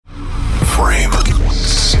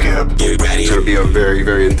Get ready. It's going to be a very,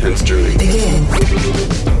 very intense journey. Begin.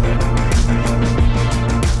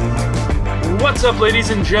 What's up, ladies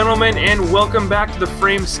and gentlemen, and welcome back to the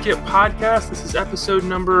Frame Skip Podcast. This is episode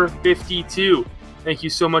number 52. Thank you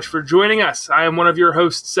so much for joining us. I am one of your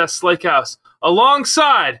hosts, Seth Slakehouse,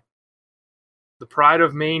 alongside the pride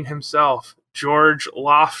of Maine himself, George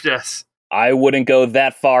Loftus. I wouldn't go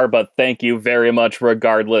that far, but thank you very much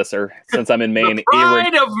regardless, or since I'm in Maine. The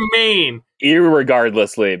pride of Maine!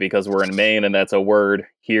 Irregardlessly, because we're in Maine, and that's a word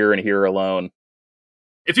here and here alone.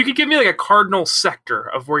 If you could give me like a cardinal sector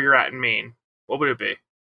of where you're at in Maine, what would it be?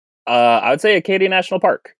 I would say Acadia National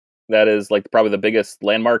Park. That is like probably the biggest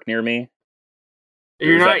landmark near me.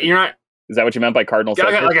 You're not. Is that what you meant by cardinal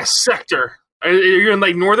sector? Like a sector. You're in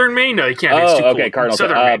like northern Maine? No, you can't. Oh, it's too okay, cold. cardinal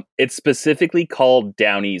Southern sector. Maine. It's specifically called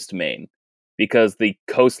Down East Maine because the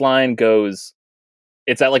coastline goes.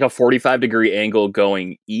 It's at like a 45-degree angle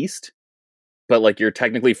going east, but like you're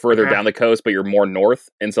technically further down the coast, but you're more north,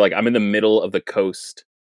 and so like I'm in the middle of the coast.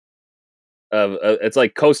 It's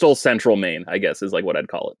like coastal central Maine, I guess, is like what I'd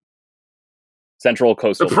call it. Central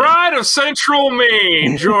coastal. The pride of Central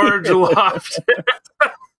Maine, George Loftus.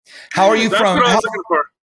 How are you That's from? what I was looking for.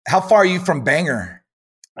 How far are you from Bangor?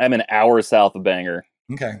 I'm an hour south of Bangor.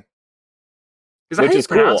 Okay. Which is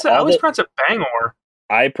cool. I always pronounce it Bangor.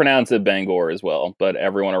 I pronounce it Bangor as well, but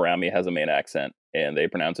everyone around me has a Maine accent, and they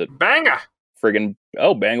pronounce it Bangor. Friggin'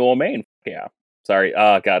 Bangor, Maine. Yeah. Sorry.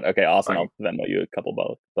 Oh, God. Okay, awesome. I'll Venmo you a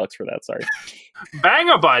couple bucks for that. Sorry.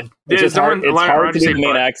 Bangor, bud. It's hard to do the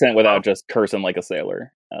Maine accent without just cursing like a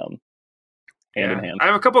sailor. Hand in hand. I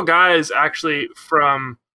have a couple guys actually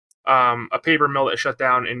from a paper mill that shut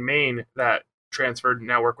down in Maine that transferred and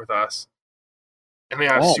now work with us. And they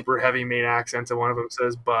have super heavy Maine accents, and one of them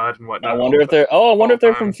says bud and whatnot. I wonder if they're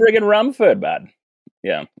from friggin' Rumford, bud.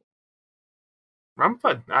 Yeah.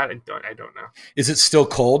 Rumford? I don't know. Is it still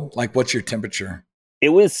cold? Like, what's your temperature? It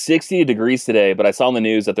was 60 degrees today, but I saw on the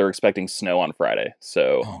news that they're expecting snow on Friday.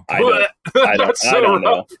 So I don't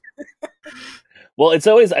know. Well, it's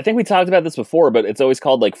always, I think we talked about this before, but it's always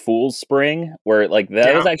called like Fool's Spring, where like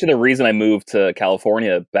that was actually the reason I moved to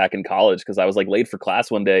California back in college, because I was like late for class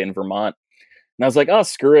one day in Vermont. And I was like, oh,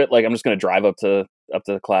 screw it. Like, I'm just going to drive up to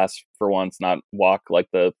class for once, not walk like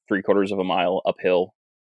the 3/4 of a mile uphill.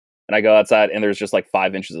 And I go outside and there's just like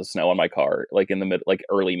 5 inches of snow on my car, like in the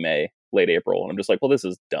early May, late April. And I'm just like, well, this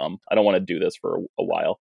is dumb. I don't want to do this for a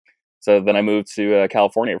while. So then I moved to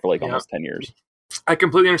California for like almost 10 years. I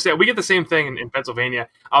completely understand. We get the same thing in Pennsylvania,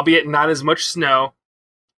 albeit not as much snow,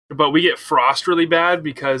 but we get frost really bad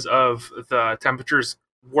because of the temperatures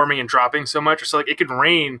warming and dropping so much. So like it could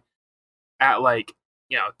rain at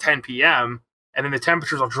 10 p.m. and then the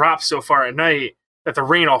temperatures will drop so far at night that the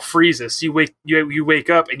rain all freezes. So you wake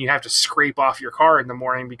up and you have to scrape off your car in the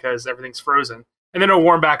morning because everything's frozen. And then it'll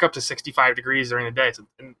warm back up to 65 degrees during the day. So,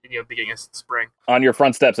 beginning of spring. On your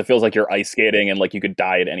front steps, it feels like you're ice skating and like you could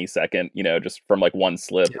die at any second, just from like one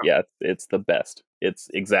slip. Yeah, it's the best. It's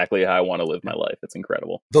exactly how I want to live my life. It's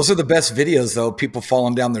incredible. Those are the best videos, though. People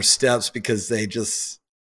falling down their steps because they just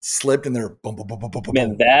slipped and they're boom, boom, boom, boom, boom, boom.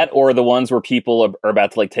 Man, that or the ones where people are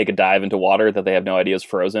about to like take a dive into water that they have no idea is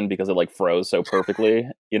frozen because it like froze so perfectly.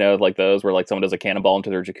 Like those where like someone does a cannonball into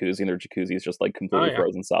their jacuzzi and their jacuzzi is just like completely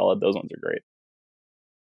frozen solid. Those ones are great.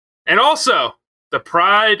 And also, the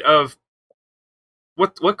pride of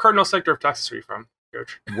what cardinal sector of Texas are you from,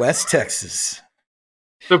 Coach? West Texas.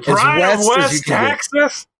 The pride of West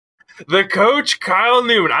Texas. The coach, Kyle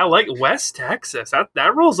Newman. I like West Texas.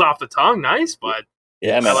 That rolls off the tongue, nice, bud.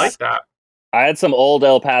 Yeah, man, I like that. I had some old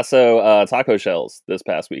El Paso taco shells this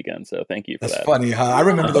past weekend, so thank you for that. That's funny, huh? I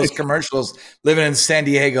remember those commercials living in San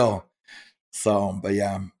Diego. So,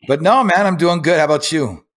 but no, man, I'm doing good. How about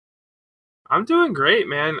you? I'm doing great,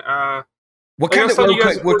 man. What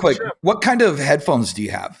kind of headphones do you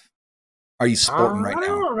have? Are you sporting right now? I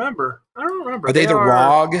don't remember. Are they the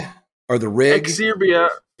ROG or the Rig? Xerbia.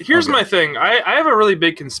 Here's my thing. I have a really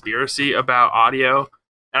big conspiracy about audio,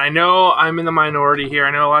 and I know I'm in the minority here.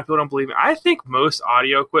 I know a lot of people don't believe me. I think most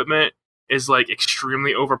audio equipment is like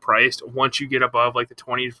extremely overpriced once you get above like the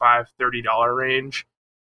 $25, $30 range,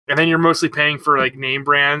 and then you're mostly paying for like name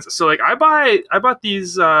brands. So like I bought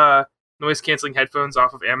these noise canceling headphones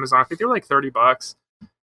off of Amazon. I think they were like $30.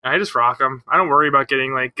 And I just rock them. I don't worry about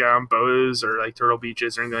getting like Bose or like Turtle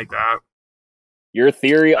Beaches or anything like that. Your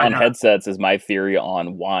theory on headsets is my theory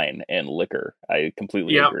on wine and liquor. I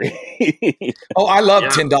completely agree. Oh, I love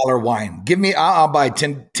 $10 wine. Give me, I'll buy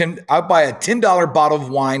I'll buy a $10 bottle of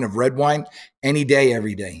wine, of red wine, any day,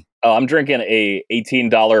 every day. Oh, I'm drinking a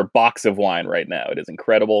 $18 box of wine right now. It is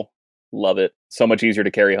incredible. Love it. So much easier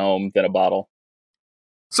to carry home than a bottle.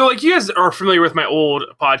 So, like, you guys are familiar with my old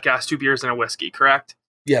podcast, 2 Beers and a Whiskey, correct?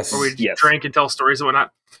 Yes. Where we drink and tell stories and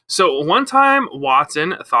whatnot. So, one time,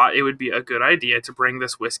 Watson thought it would be a good idea to bring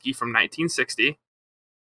this whiskey from 1960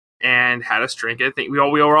 and had us drink it. I think we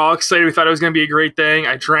were all excited. We thought it was going to be a great thing.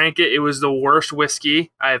 I drank it. It was the worst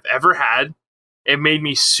whiskey I've ever had. It made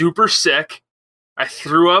me super sick. I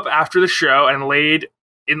threw up after the show and laid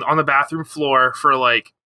on the bathroom floor for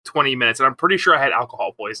like 20 minutes. And I'm pretty sure I had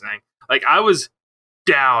alcohol poisoning. Like, I was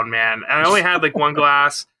down, man. And I only had like one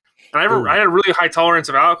glass. And I had a really high tolerance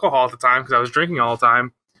of alcohol at the time because I was drinking all the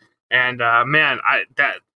time. And man, I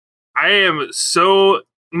am so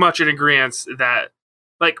much in agreement that,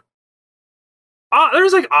 like,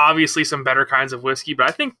 there's like obviously some better kinds of whiskey, but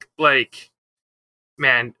I think, like,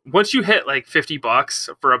 man, once you hit like $50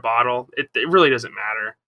 for a bottle, it really doesn't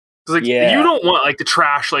matter. Because, like, you don't want like the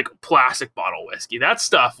trash like plastic bottle whiskey. That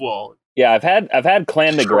stuff will. Yeah, I've had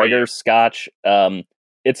Clan McGregor Scotch.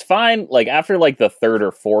 It's fine. Like, after like the third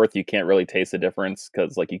or fourth, you can't really taste the difference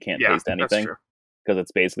because, like, you can't taste anything because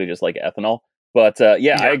it's basically just like ethanol. But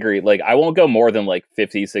yeah, I agree. Like, I won't go more than like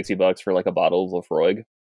 $50-$60 for like a bottle of Laphroaig.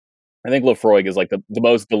 I think Laphroaig is like the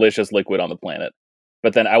most delicious liquid on the planet.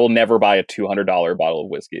 But then I will never buy a $200 bottle of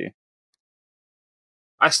whiskey.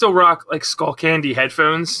 I still rock like Skull Candy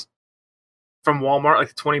headphones from Walmart,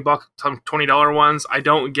 like $20 ones. I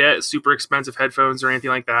don't get super expensive headphones or anything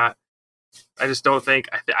like that. I just don't think.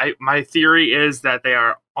 My theory is that they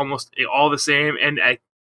are almost all the same, and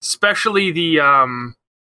especially the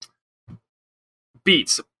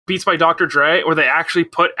Beats by Dr. Dre, where they actually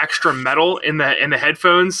put extra metal in the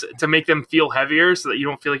headphones to make them feel heavier, so that you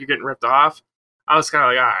don't feel like you're getting ripped off. I was kind of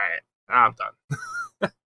like, all right, I'm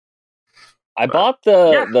done. I bought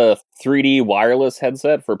the 3D wireless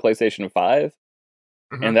headset for PlayStation 5,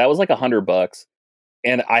 and that was like $100.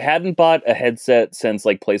 And I hadn't bought a headset since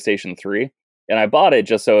like PlayStation 3. And I bought it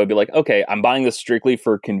just so it'd be like, okay, I'm buying this strictly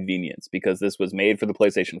for convenience because this was made for the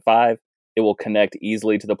PlayStation 5. It will connect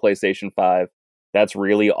easily to the PlayStation 5. That's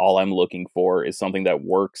really all I'm looking for, is something that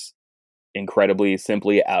works incredibly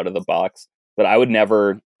simply out of the box. But I would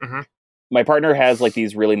never... My partner has like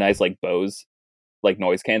these really nice like Bose like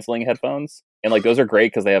noise canceling headphones, and like those are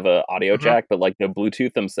great because they have a audio jack, but like the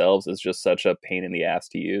Bluetooth themselves is just such a pain in the ass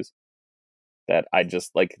to use that I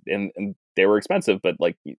just like, and they were expensive, but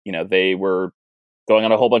like, you know, they were going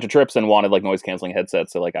on a whole bunch of trips and wanted like noise canceling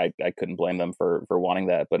headsets, so like I couldn't blame them for wanting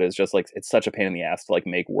that. But it's just like, it's such a pain in the ass to like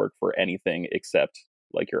make work for anything except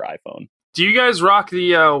like your iPhone. Do you guys rock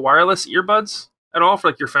the wireless earbuds at all for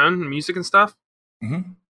like your phone and music and stuff?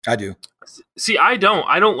 I do. See, I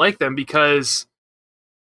don't like them because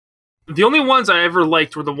the only ones I ever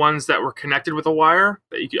liked were the ones that were connected with a wire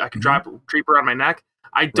that I could drape around my neck.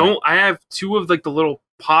 I have two of like the little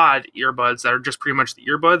pod earbuds that are just pretty much the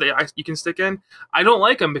earbud that you can stick in. I don't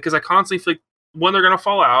like them because I constantly feel like, one, they're gonna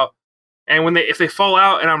fall out, and if they fall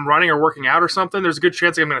out and I'm running or working out or something, there's a good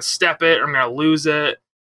chance I'm gonna step it or I'm gonna lose it.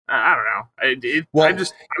 I don't know. I'm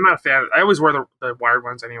not a fan. I always wear the wired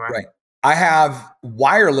ones anyway. Right. I have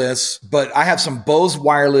wireless, but I have some Bose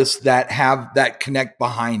wireless that connect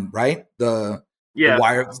behind, right? The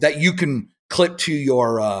wire that you can clip to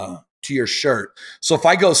your shirt. So if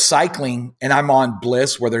I go cycling and I'm on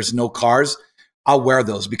Bliss where there's no cars, I'll wear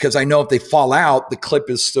those because I know if they fall out, the clip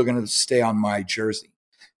is still going to stay on my jersey.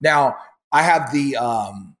 Now I have the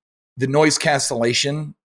noise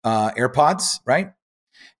cancellation AirPods, right?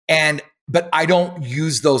 But I don't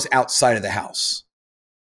use those outside of the house.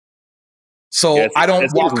 So I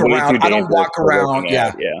don't walk around. I don't walk around.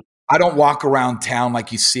 Yeah. I don't walk around town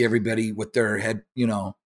like you see everybody with their head, you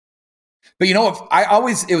know. But you know,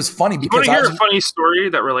 it was funny because you want to hear a funny story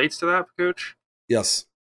that relates to that, Coach? Yes.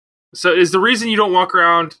 So is the reason you don't walk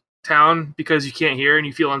around town because you can't hear and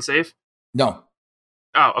you feel unsafe? No.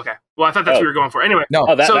 Oh, okay. Well, I thought that's what you were going for. Anyway.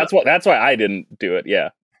 No. That's why I didn't do it. Yeah.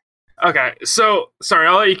 Okay. So sorry,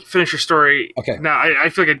 I'll let you finish your story. Okay. Now I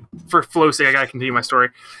feel like for flow's sake, I gotta continue my story.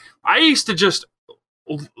 I used to just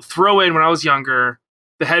throw in when I was younger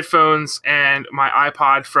the headphones and my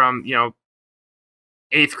iPod from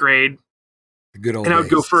 8th grade. The good old and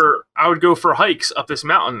days. I would go for hikes up this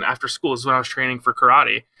mountain after school. This is when I was training for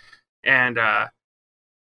karate, and I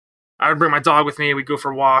would bring my dog with me. We'd go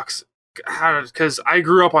for walks because I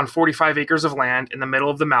grew up on 45 acres of land in the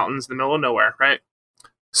middle of the mountains, in the middle of nowhere, right?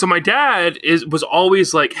 So my dad was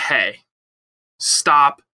always like, "Hey,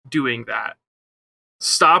 stop doing that.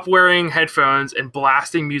 Stop wearing headphones and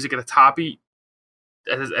blasting music at the top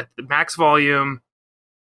at the max volume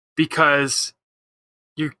because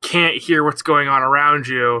you can't hear what's going on around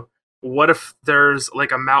you. What if there's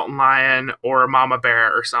like a mountain lion or a mama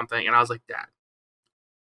bear or something?" And I was like, "Dad,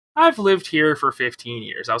 I've lived here for 15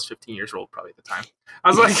 years. I was 15 years old probably at the time. I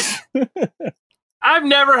was like, I've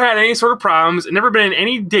never had any sort of problems, never been in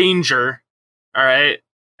any danger. All right.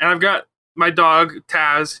 And I've got my dog,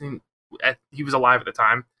 Taz, and he was alive at the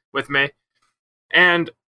time with me. And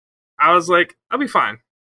I was like, I'll be fine.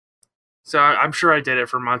 So I'm sure I did it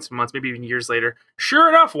for months and months, maybe even years later. Sure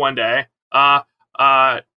enough, one day,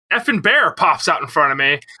 effing bear pops out in front of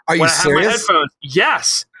me. Are you serious? I have my headphones.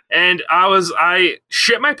 Yes. And I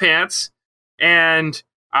shit my pants, and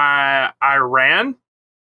I ran,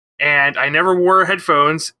 and I never wore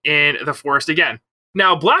headphones in the forest again.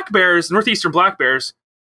 Now, black bears, northeastern black bears,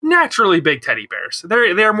 naturally big teddy bears.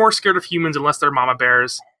 They're more scared of humans unless they're mama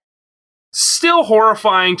bears. Still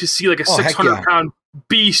horrifying to see like a 600-pound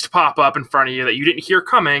beast pop up in front of you that you didn't hear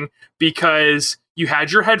coming because you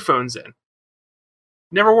had your headphones in.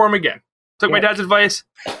 Never wore them again. Took my dad's advice.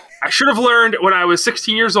 I should have learned when I was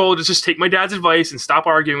 16 years old to just take my dad's advice and stop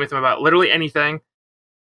arguing with him about literally anything.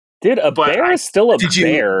 Dude, bear is still a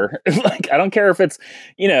bear. Like, I don't care if it's,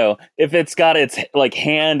 if it's got its like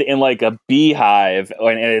hand in like a beehive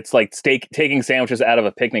and it's like taking sandwiches out of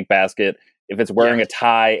a picnic basket. If it's wearing a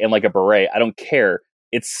tie and like a beret, I don't care.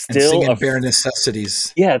 It's still a bare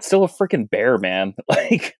necessities. Yeah, it's still a freaking bear, man.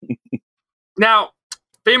 Like, now,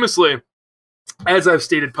 famously, as I've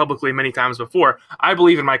stated publicly many times before, I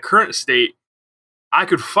believe in my current state, I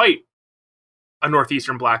could fight a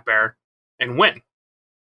northeastern black bear and win.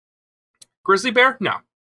 Grizzly bear? No.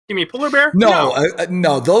 Give me a polar bear? No.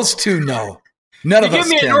 No, those two, no. None of us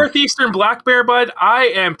give me a northeastern black bear, bud, I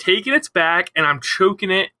am taking its back and I'm choking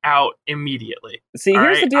it out immediately. See,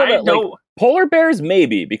 here's the deal that like, polar bears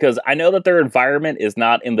maybe, because I know that their environment is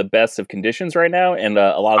not in the best of conditions right now, and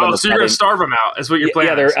a lot of them. So you're going to starve them out, is what you're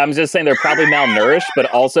planning? Yeah, I'm just saying they're probably malnourished, but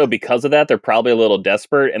also because of that, they're probably a little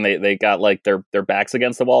desperate, and they got like their backs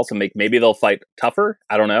against the wall, so maybe they'll fight tougher.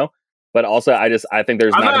 I don't know, but also I think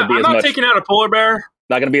there's not going to be as much. I'm not taking out a polar bear.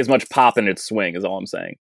 Not going to be as much pop in its swing, is all I'm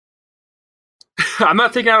saying. I'm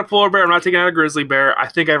not taking out a polar bear. I'm not taking out a grizzly bear. I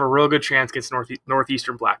think I have a real good chance against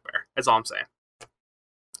northeastern black bear. That's all I'm saying.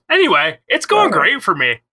 Anyway, it's going great for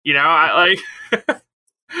me. I like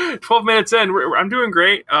 12 minutes in, I'm doing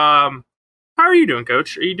great. How are you doing,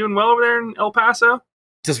 Coach? Are you doing well over there in El Paso?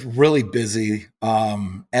 Just really busy,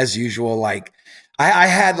 as usual. Like I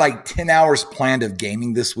had like 10 hours planned of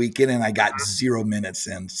gaming this weekend, and I got 0 minutes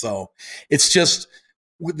in. So it's just.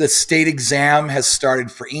 The state exam has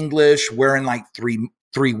started for English. We're in like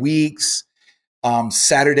three weeks.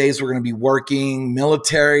 Saturdays, we're going to be working.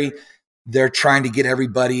 Military, they're trying to get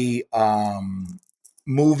everybody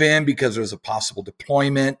move in because there's a possible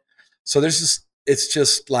deployment. So it's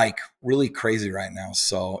just like really crazy right now.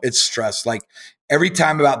 So it's stress. Like every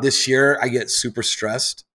time about this year, I get super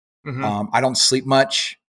stressed. Mm-hmm. I don't sleep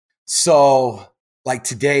much. So like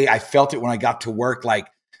today, I felt it when I got to work. Like,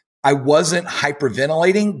 I wasn't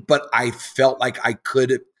hyperventilating, but I felt like I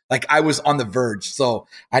could, like I was on the verge. So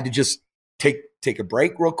I had to just take a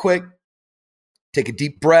break real quick, take a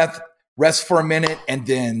deep breath, rest for a minute, and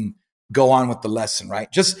then go on with the lesson,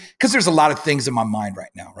 right? Just because there's a lot of things in my mind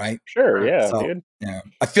right now, right? Sure, yeah. So, dude. Yeah.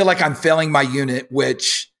 I feel like I'm failing my unit,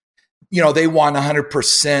 which, they want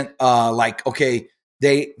 100%, like, okay,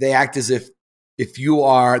 they act as if you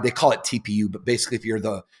are, they call it TPU, but basically if you're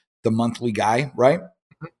the monthly guy, right?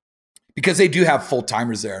 Because they do have full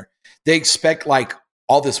timers there. They expect like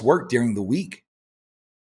all this work during the week.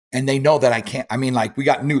 And they know that I can't. I mean, like we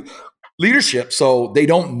got new leadership, so they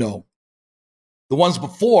don't know. The ones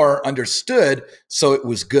before understood, so it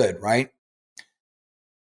was good, right?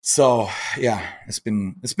 So yeah, it's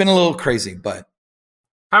been a little crazy, but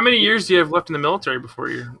how many years do you have left in the military before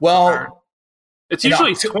you're retired? It's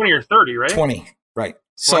usually 20 or 30, right? 20, right.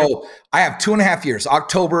 So I have 2.5 years.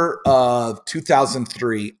 October of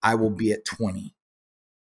 2003, I will be at 20.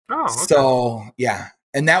 Oh, okay. So yeah.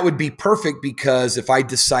 And that would be perfect because if I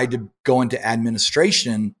decide to go into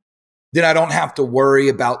administration, then I don't have to worry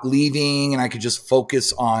about leaving and I could just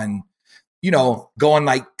focus on, going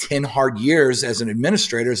like 10 hard years as an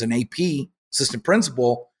administrator, as an AP, assistant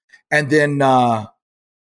principal, and then,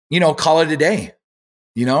 call it a day,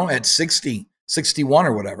 at 60, 61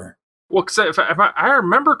 or whatever. Well, because if I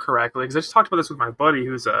remember correctly, because I just talked about this with my buddy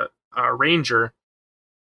who's a ranger,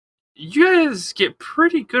 you guys get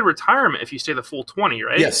pretty good retirement if you stay the full 20,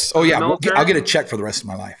 right? Yes. Oh, yeah. I'll get a check for the rest of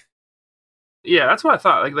my life. Yeah, that's what I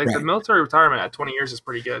thought. Like right. The military retirement at 20 years is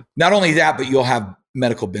pretty good. Not only that, but you'll have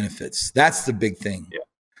medical benefits. That's the big thing. Yeah.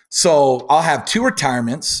 So I'll have 2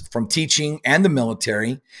 retirements from teaching and the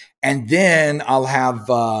military, and then I'll have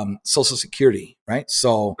Social Security, right?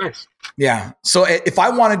 So nice. Yeah. So if I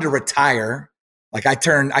wanted to retire Like I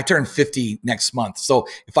turn 50 next month. So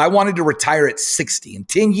if I wanted to retire at 60 in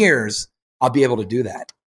 10 years, I'll be able to do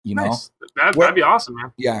that. You know, that'd be awesome,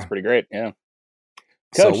 man. Yeah, that's pretty great. Yeah.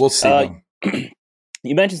 Coach, so we'll see.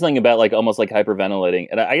 You mentioned something about like almost like hyperventilating,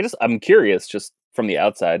 and I'm curious just from the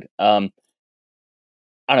outside. I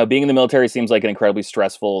don't know. Being in the military seems like an incredibly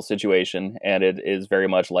stressful situation, and it is very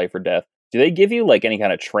much life or death. Do they give you like any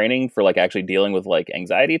kind of training for like actually dealing with like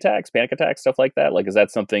anxiety attacks, panic attacks, stuff like that? Like, is that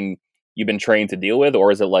something you've been trained to deal with,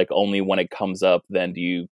 or is it like only when it comes up, then do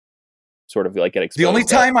you sort of like get exposed? The only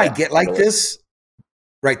time I get like this,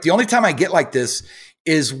 right? The only time I get like this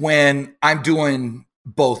is when I'm doing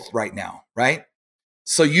both right now, right?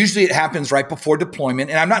 So usually it happens right before deployment,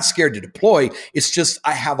 and I'm not scared to deploy. It's just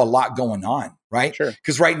I have a lot going on, right? Sure.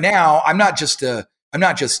 Because right now I'm not just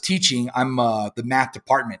teaching. I'm the math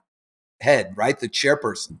department head, right? The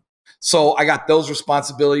chairperson. So I got those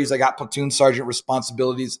responsibilities. I got platoon sergeant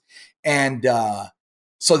responsibilities, and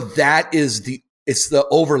so that is it's the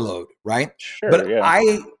overload, right? Sure. But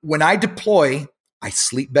yeah. when I deploy, I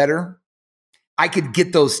sleep better. I could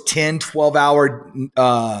get those 10,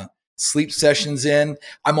 12-hour sleep sessions in.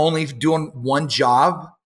 I'm only doing one job.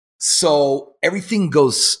 So everything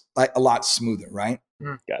goes like a lot smoother, right?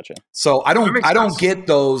 Gotcha. So I don't get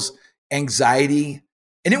those anxiety.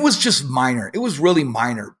 And it was just minor. It was really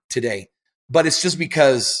minor today. But it's just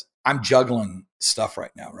because I'm juggling stuff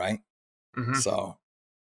right now, right? Mm-hmm. So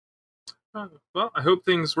well, I hope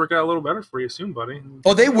things work out a little better for you soon, buddy.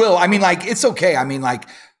 Oh, they will. I mean, like, it's okay. I mean, like,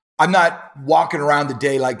 I'm not walking around the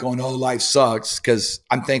day like going, oh, life sucks, because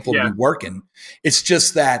I'm thankful to be working. It's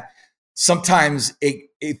just that sometimes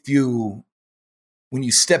when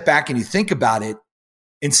you step back and you think about it,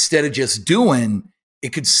 instead of just doing,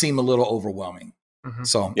 it could seem a little overwhelming. Mm-hmm.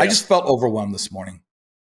 So I just felt overwhelmed this morning.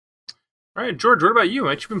 All right, George, what about you?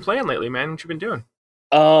 What you been playing lately, man? What you been doing?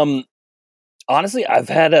 Honestly, I've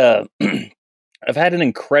had an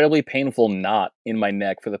incredibly painful knot in my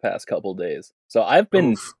neck for the past couple of days. So I've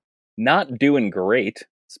been not doing great,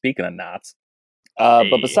 speaking of knots.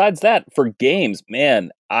 But besides that, for games,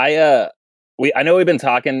 man, I know we've been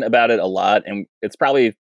talking about it a lot, and it's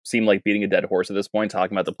probably seemed like beating a dead horse at this point,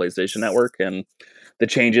 talking about the PlayStation Network and the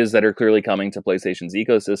changes that are clearly coming to PlayStation's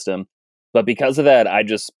ecosystem. But because of that,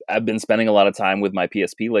 I've been spending a lot of time with my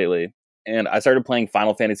PSP lately. And I started playing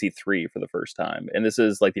Final Fantasy III for the first time. And this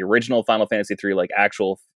is like the original Final Fantasy III, like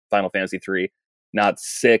actual Final Fantasy III, not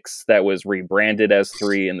 6 that was rebranded as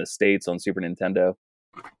 3 in the States on Super Nintendo.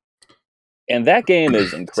 And that game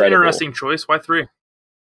is incredible. It's an interesting choice. Why 3?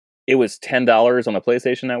 It was $10 on the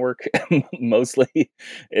PlayStation Network, mostly.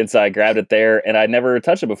 And so I grabbed it there, and I'd never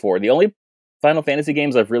touched it before. The only Final Fantasy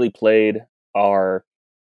games I've really played are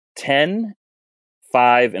 10,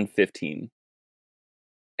 5, and 15.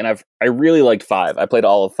 And I really liked 5. I played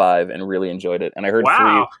all of 5 and really enjoyed it. And I heard 3.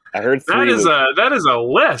 I heard 3. That is a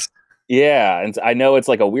list. Yeah, and I know it's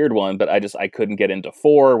like a weird one, but I couldn't get into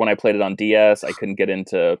 4 when I played it on DS. I couldn't get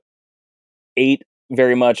into 8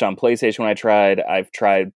 very much on PlayStation when I tried. I've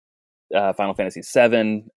tried Final Fantasy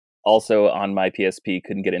 7 also on my PSP.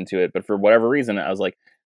 Couldn't get into it, but for whatever reason, I was like,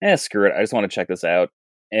 screw it. I just want to check this out.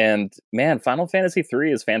 And man, Final Fantasy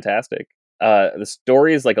 3 is fantastic. The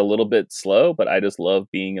story is like a little bit slow, but I just love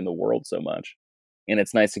being in the world so much. And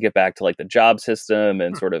it's nice to get back to like the job system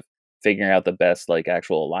and sort of figuring out the best like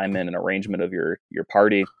actual alignment and arrangement of your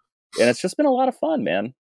party. And it's just been a lot of fun,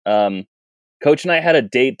 man. Coach and I had a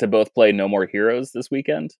date to both play No More Heroes this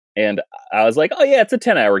weekend. And I was like, oh yeah, it's a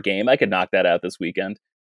 10-hour game. I could knock that out this weekend.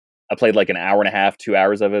 I played like an hour and a half, 2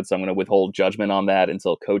 hours of it. So I'm going to withhold judgment on that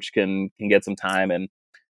until Coach can get some time, and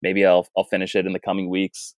maybe I'll finish it in the coming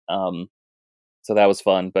weeks. So that was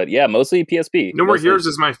fun, but yeah, mostly PSP. No More Heroes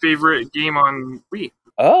is my favorite game on Wii.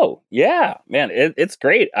 Oh yeah, man, it's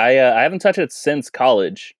great. I haven't touched it since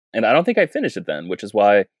college, and I don't think I finished it then, which is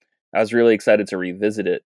why I was really excited to revisit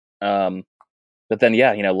it. But then,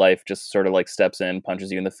 yeah, life just sort of like steps in,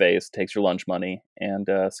 punches you in the face, takes your lunch money, and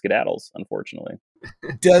skedaddles, unfortunately.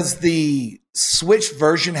 Does the Switch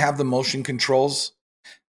version have the motion controls?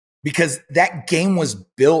 Because that game was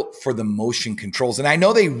built for the motion controls, and I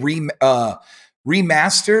know they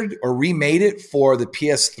remastered or remade it for the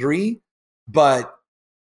PS3, but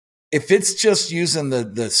if it's just using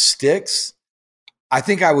the sticks, I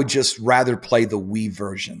think I would just rather play the Wii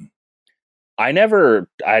version. I never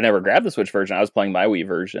grabbed the Switch version. I was playing my Wii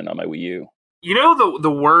version on my Wii U.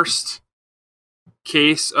 The worst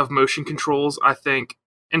case of motion controls, I think,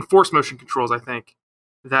 enforced motion controls, I think,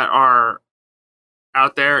 that are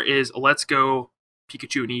out there is Let's Go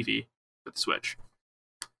Pikachu and Eevee with the Switch.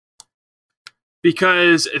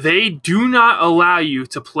 because they do not allow you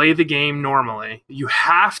to play the game normally. You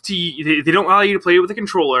have to. They don't allow you to play it with a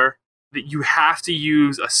controller. That you have to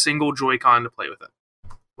use a single Joy-Con to play with it.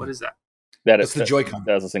 What is that? That's the Joy-Con.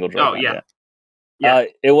 That was a single Joy-Con. Oh yeah.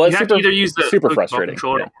 It was you super, either use the super frustrating.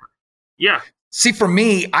 Yeah. See, for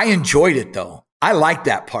me, I enjoyed it though. I like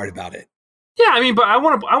that part about it. Yeah, I mean, but I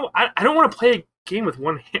don't want to play a game with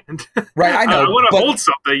one hand. Right, I know. I want to hold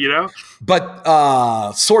something, you know.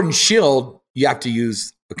 But Sword and Shield, you have to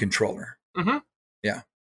use a controller. Mm-hmm. Yeah.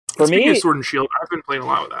 For Speaking me, of Sword and Shield, I've been playing a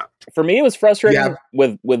lot with that. For me, it was frustrating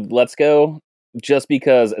with Let's Go, just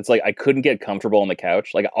because it's like I couldn't get comfortable on the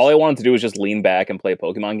couch. Like all I wanted to do was just lean back and play a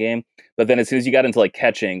Pokemon game. But then as soon as you got into like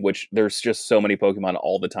catching, which there's just so many Pokemon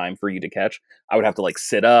all the time for you to catch, I would have to like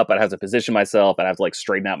sit up, I'd have to position myself, I'd have to like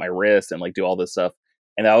straighten out my wrist and like do all this stuff.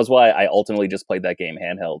 And that was why I ultimately just played that game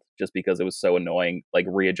handheld, just because it was so annoying, like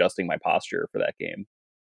readjusting my posture for that game.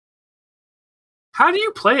 How do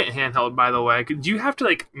you play it handheld, by the way? Do you have to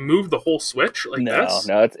like move the whole Switch like this?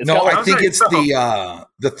 No, I think it's the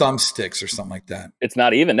thumbsticks or something like that. It's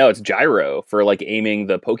not even. No, it's gyro for like aiming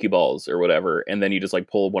the Pokeballs or whatever, and then you just like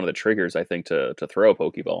pull one of the triggers, I think, to throw a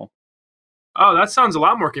Pokeball. Oh, that sounds a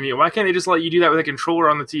lot more convenient. Why can't they just let you do that with a controller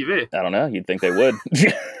on the TV? I don't know. You'd think they would.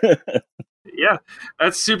 Yeah,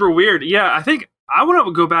 that's super weird. Yeah, I think I want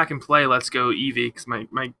to go back and play Let's Go Eevee because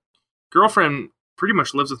my girlfriend pretty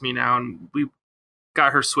much lives with me now, and we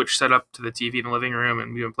got her Switch set up to the TV in the living room,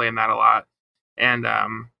 and we've been playing that a lot. And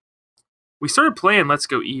we started playing Let's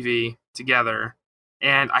Go Eevee together,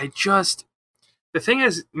 and the thing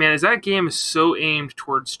is, man, is that game is so aimed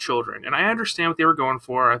towards children, and I understand what they were going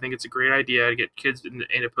for. I think it's a great idea to get kids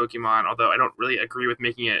into Pokemon, although I don't really agree with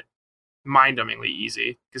making it mind-numbingly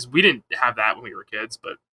easy, because we didn't have that when we were kids,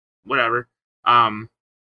 but whatever. And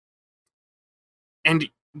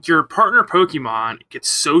your partner Pokemon gets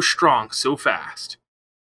so strong so fast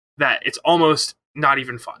that it's almost not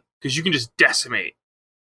even fun, because you can just decimate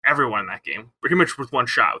everyone in that game pretty much with one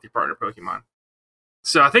shot with your partner Pokemon.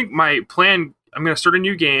 So I think my plan, I'm going to start a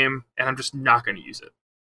new game, and I'm just not going to use it.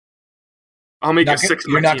 I'll make it 6.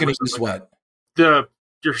 You're not going to use what? Your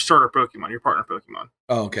starter Pokemon, your partner Pokemon.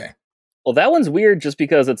 Oh, okay. Well, that one's weird just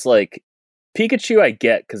because it's like Pikachu I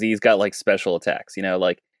get because he's got like special attacks, you know,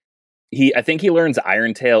 like I think he learns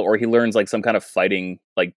Iron Tail, or he learns like some kind of fighting,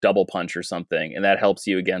 like double punch or something. And that helps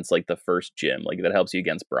you against like the first gym, like that helps you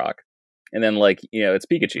against Brock. And then like, you know, it's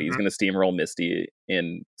Pikachu. Mm-hmm. He's going to steamroll Misty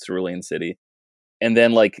in Cerulean City. And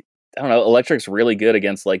then like, I don't know, Electric's really good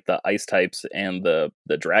against like the ice types and the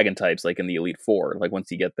dragon types, like in the Elite Four, like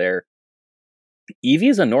once you get there. Eevee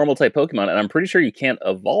is a normal type Pokemon, and I'm pretty sure you can't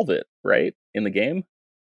evolve it, right? In the game?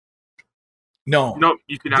 No. Nope,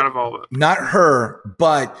 you cannot evolve it. Not her,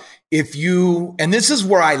 but if you, and this is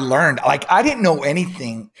where I learned, like I didn't know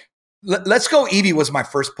anything. Let's Go Eevee was my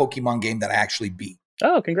first Pokemon game that I actually beat.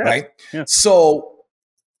 Oh, congrats. Right? Yeah. So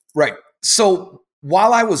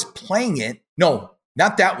while I was playing it, no,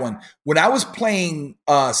 not that one. When I was playing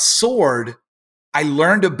Sword, I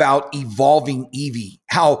learned about evolving Eevee,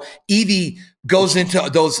 how Eevee goes into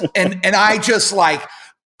those, and I just like,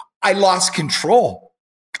 I lost control.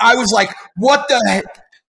 I was like, what the heck?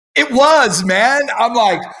 It was, man. I'm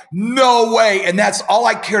like, no way. And that's all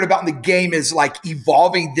I cared about in the game is like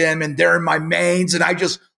evolving them, and they're in my mains, and I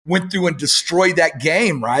just went through and destroyed that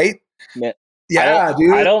game, right? Yeah,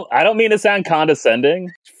 dude. I don't mean to sound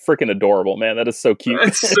condescending. It's freaking adorable, man. That is so cute.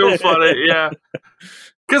 It's so funny, yeah.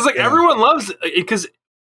 Because like everyone loves it, because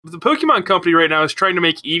the Pokemon Company right now is trying to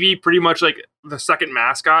make Eevee pretty much like the second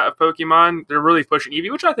mascot of Pokemon. They're really pushing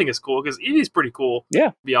Eevee, which I think is cool, because Eevee's pretty cool.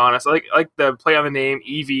 Yeah, to be honest, I like the play on the name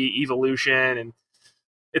Eevee Evolution, and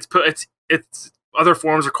it's other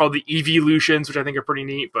forms are called the Eeveelutions, which I think are pretty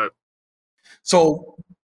neat. But so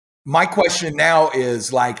my question now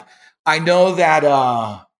is like, I know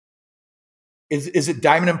that is it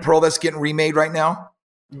Diamond and Pearl that's getting remade right now?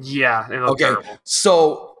 Yeah. Okay. Terrible.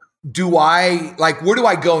 So do I like, where do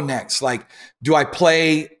I go next? Like, do I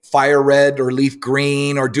play Fire Red or Leaf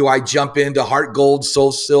Green, or do I jump into Heart Gold,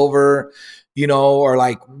 Soul Silver, you know, or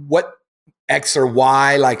like what X or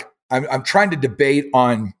Y? Like I'm trying to debate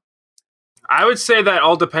on. I would say that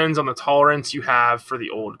all depends on the tolerance you have for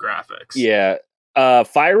the old graphics. Yeah.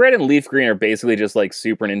 Fire Red and Leaf Green are basically just like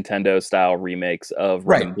Super Nintendo style remakes of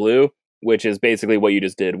Red and Blue, which is basically what you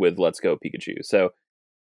just did with Let's Go Pikachu. So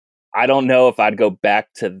I don't know if I'd go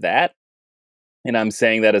back to that. And I'm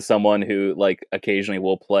saying that as someone who like occasionally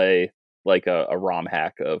will play like a ROM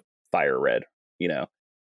hack of Fire Red, you know.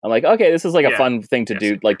 I'm like, okay, this is like a fun thing to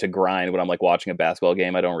do, like to grind when I'm like watching a basketball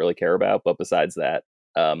game I don't really care about. But besides that,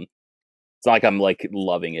 it's not like I'm like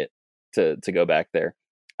loving it to go back there.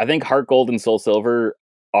 I think Heart Gold and Soul Silver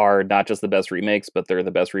are not just the best remakes, but they're the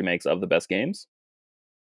best remakes of the best games.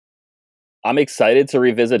 I'm excited to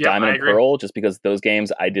revisit Diamond and Pearl just because those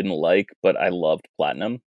games I didn't like, but I loved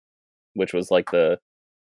Platinum, which was like the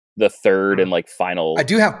third and like final. I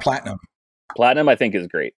do have Platinum. Platinum, I think, is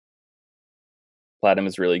great. Platinum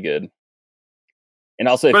is really good. And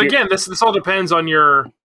also, but again, this all depends on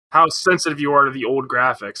how sensitive you are to the old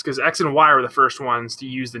graphics, because X and Y were the first ones to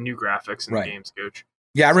use the new graphics in the games, Coach.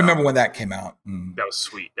 Yeah, I remember when that came out. That was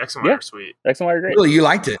sweet. X and Y are sweet. X and Y are great. Really, you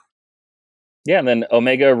liked it? Yeah, and then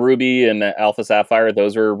Omega Ruby and Alpha Sapphire,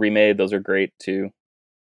 those were remade. Those are great too.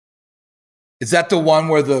 Is that the one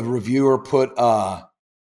where the reviewer put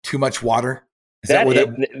too much water?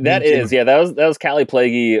 That is. Yeah, that was Callie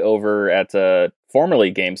Plaguey over at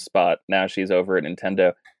formerly GameSpot. Now she's over at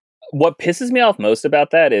Nintendo. What pisses me off most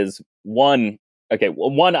about that is one, I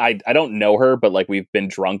don't know her, but like we've been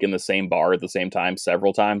drunk in the same bar at the same time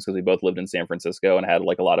several times because we both lived in San Francisco and had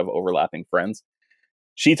like a lot of overlapping friends.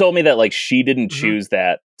 She told me that like she didn't choose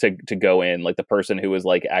that to go in. Like the person who was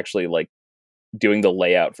like actually like doing the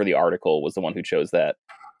layout for the article was the one who chose that.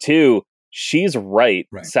 2, she's right.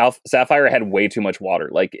 Sapphire had way too much water.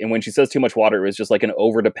 Like, and when she says too much water, it was just like an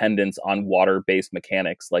over dependence on water-based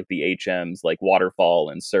mechanics, like the HMs, like waterfall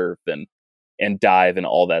and surf and dive and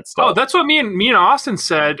all that stuff. Oh, that's what me and Austin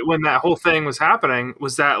said when that whole thing was happening,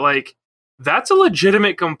 was that like that's a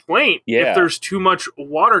legitimate complaint if there's too much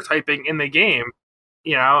water typing in the game,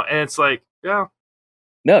 you know, and it's like, yeah.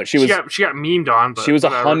 No, she got memed on, but she was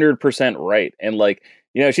 100% right. And like,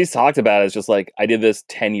 you know, she's talked about it as just like, I did this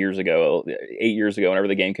 10 years ago, 8 years ago, whenever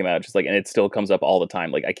the game came out, just like, and it still comes up all the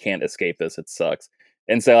time. Like, I can't escape this. It sucks.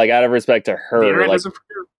 And so, like, out of respect to her, like,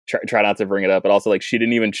 try not to bring it up. But also, like, she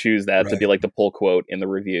didn't even choose that to be like the pull quote in the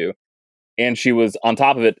review. And she was on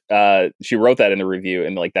top of it. She wrote that in the review,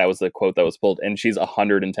 and like that was the quote that was pulled. And she's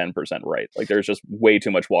 110% right. Like, there's just way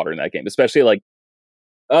too much water in that game, especially like.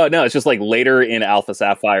 Oh, no, it's just like later in Alpha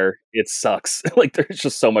Sapphire, it sucks. Like there's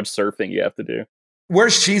just so much surfing you have to do. Where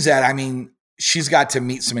she's at, I mean, she's got to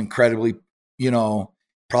meet some incredibly, you know,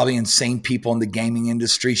 probably insane people in the gaming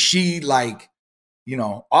industry. She like, you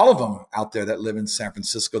know, all of them out there that live in San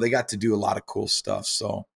Francisco, they got to do a lot of cool stuff.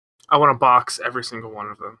 So I want to box every single one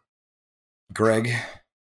of them. Greg?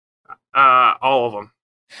 All of them.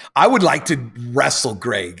 I would like to wrestle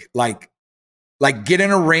Greg, like get in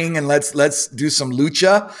a ring and let's do some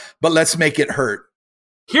lucha, but let's make it hurt.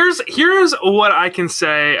 Here's what I can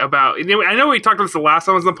say about. I know we talked about this the last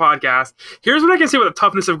time I was on the podcast. Here's what I can say about the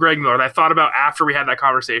toughness of Greg Miller that I thought about after we had that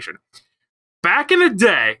conversation. Back in the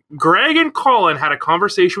day, Greg and Colin had a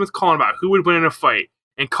conversation with Colin about who would win in a fight,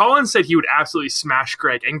 and Colin said he would absolutely smash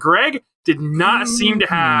Greg, and Greg did not seem to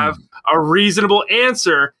have a reasonable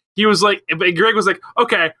answer. He was like, Greg was like,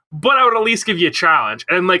 okay, but I would at least give you a challenge.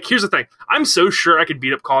 And like, here's the thing. I'm so sure I could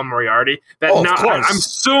beat up Colin Moriarty that I'm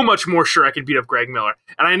so much more sure I could beat up Greg Miller.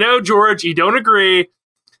 And I know, George, you don't agree.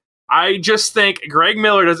 I just think Greg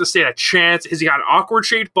Miller doesn't stand a chance. He's got an awkward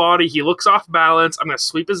shaped body. He looks off balance. I'm going to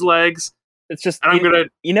sweep his legs. It's just, and I'm going to,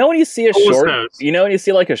 you know, when you see when you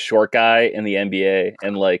see like a short guy in the NBA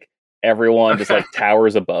and like everyone just like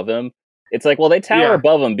towers above him. It's like, well, they tower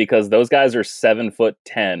above him because those guys are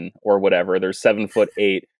 7'10" or whatever. They're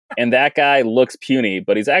 7'8", and that guy looks puny,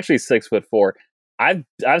 but he's actually 6'4". I've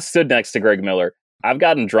stood next to Greg Miller. I've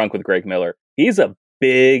gotten drunk with Greg Miller. He's a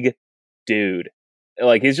big dude.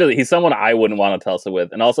 Like he's someone I wouldn't want to tussle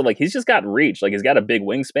with, and also like he's just got reach. Like he's got a big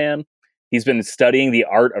wingspan. He's been studying the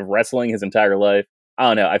art of wrestling his entire life. I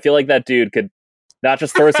don't know. I feel like that dude could not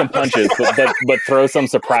just throw some punches, but throw some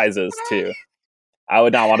surprises too. I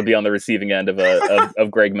would not want to be on the receiving end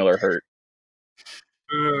of Greg Miller hurt.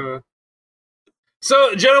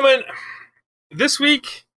 So, gentlemen, this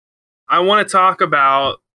week I want to talk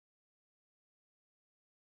about.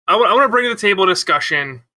 I want to bring to the table a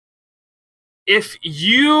discussion. If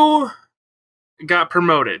you got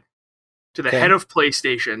promoted to the head of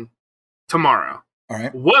PlayStation tomorrow, all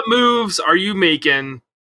right, what moves are you making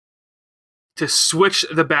to switch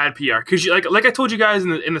the bad PR? Because like I told you guys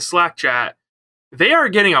in the Slack chat. They are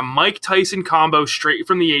getting a Mike Tyson combo straight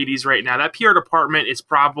from the 80s right now. That PR department is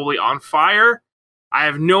probably on fire. I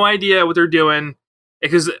have no idea what they're doing.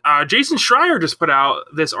 Because Jason Schreier just put out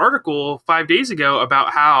this article 5 days ago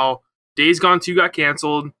about how Days Gone 2 got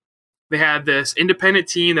canceled. They had this independent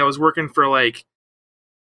team that was working for like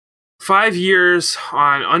 5 years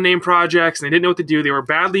on unnamed projects, and they didn't know what to do. They were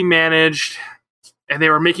badly managed, and they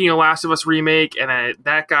were making a Last of Us remake, and it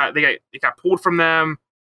got pulled from them.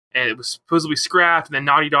 And it was supposedly scrapped, and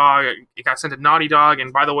then it got sent to Naughty Dog,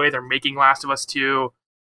 and by the way, they're making Last of Us 2.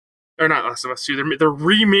 or not Last of Us 2. They're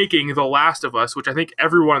remaking The Last of Us, which I think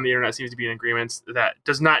everyone on the internet seems to be in agreement that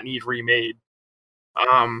does not need remade.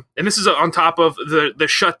 And this is on top of the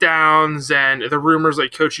shutdowns and the rumors,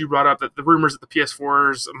 like Coach, you brought up, that the rumors that the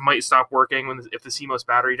PS4s might stop working if the CMOS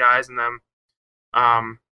battery dies in them.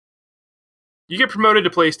 You get promoted to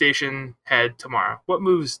PlayStation head tomorrow. What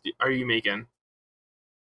moves are you making?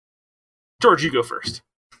 George, you go first.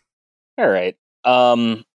 All right.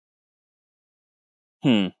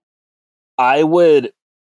 I would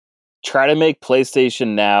try to make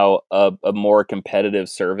PlayStation Now a more competitive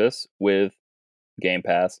service with Game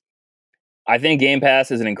Pass. I think Game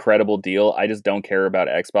Pass is an incredible deal. I just don't care about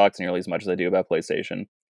Xbox nearly as much as I do about PlayStation.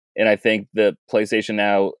 And I think the PlayStation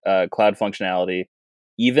Now cloud functionality,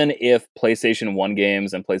 even if PlayStation 1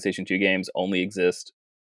 games and PlayStation 2 games only exist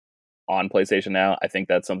on PlayStation Now, I think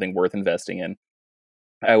that's something worth investing in.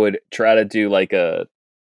 I would try to do like an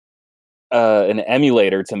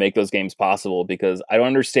emulator to make those games possible, because I don't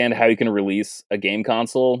understand how you can release a game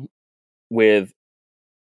console with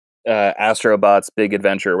Astrobot's Big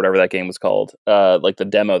Adventure, whatever that game was called, like the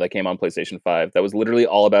demo that came on PlayStation 5, that was literally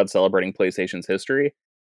all about celebrating PlayStation's history,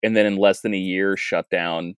 and then in less than a year shut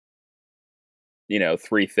down,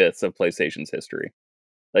 3/5 of PlayStation's history.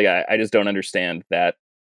 Like, I just don't understand that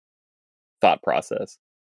thought process.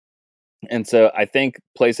 And so I think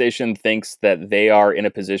PlayStation thinks that they are in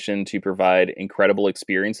a position to provide incredible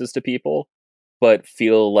experiences to people, but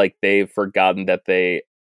feel like they've forgotten that they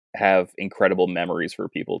have incredible memories for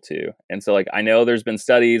people too. And so, like, I know there's been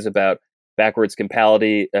studies about backwards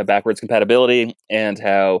compatibility, and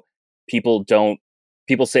how people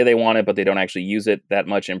say they want it, but they don't actually use it that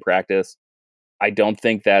much in practice. I don't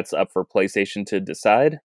think that's up for PlayStation to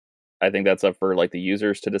decide. I think that's up for like the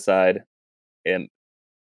users to decide. And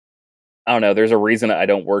I don't know, there's a reason I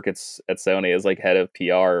don't work at Sony as like head of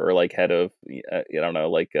PR or like head of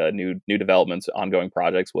new developments, ongoing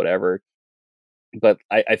projects, whatever. But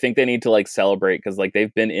I think they need to like celebrate, because like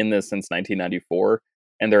they've been in this since 1994,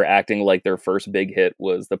 and they're acting like their first big hit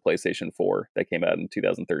was the PlayStation 4 that came out in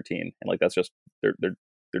 2013, and like that's just they're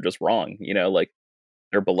just wrong, like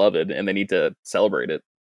they're beloved and they need to celebrate it.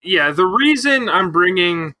 Yeah, the reason I'm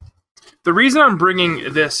bringing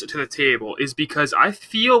this to the table is because I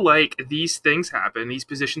feel like these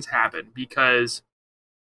positions happen because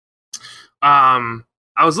I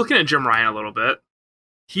was looking at Jim Ryan a little bit.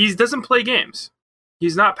 He doesn't play games.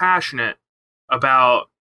 He's not passionate about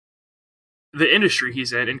the industry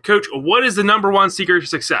he's in. And Coach, what is the number one secret to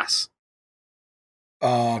success?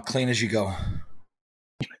 Clean as you go.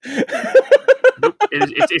 Nope.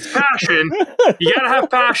 It's passion. You gotta have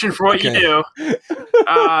passion for what you do.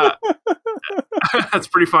 That's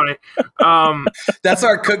pretty funny. That's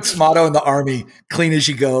our cook's motto in the Army: clean as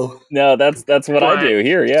you go. No, that's what I do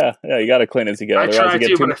here. Yeah, you gotta clean as you go. Otherwise, you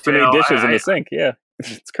get too many dishes in the sink. Yeah,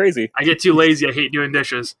 it's crazy. I get too lazy. I hate doing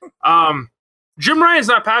dishes. Jim Ryan's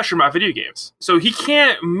not passionate about video games, so he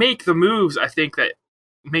can't make the moves, I think, that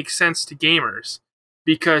make sense to gamers,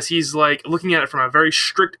 because he's like looking at it from a very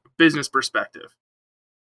strict business perspective.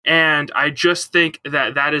 And I just think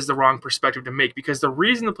that is the wrong perspective to make, because the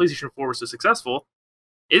reason the PlayStation 4 was so successful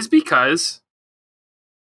is because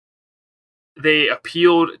they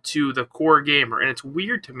appealed to the core gamer. And it's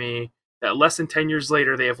weird to me that less than 10 years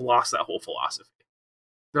later, they have lost that whole philosophy.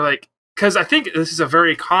 They're like, because I think this is a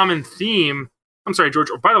very common theme. I'm sorry, George.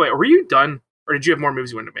 By the way, were you done? Or did you have more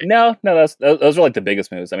moves you wanted to make? No, those are like the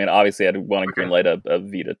biggest moves. I mean, obviously, I'd want to greenlight a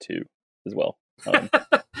Vita 2 as well.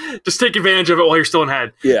 Just take advantage of it while you're still in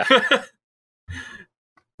head. Yeah.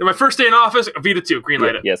 My first day in office, a Vita 2,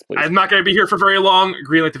 greenlight it. Yes, please. I'm not going to be here for very long.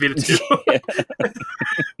 Greenlight the Vita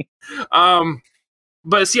 2.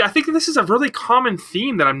 But see, I think this is a really common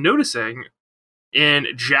theme that I'm noticing in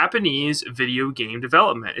Japanese video game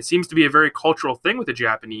development. It seems to be a very cultural thing with the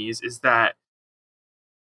Japanese, is that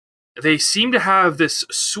they seem to have this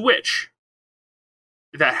switch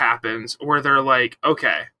that happens where they're like,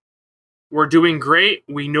 okay, we're doing great.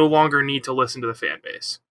 We no longer need to listen to the fan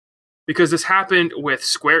base. Because this happened with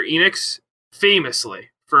Square Enix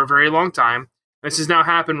famously for a very long time. This has now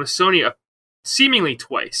happened with Sony seemingly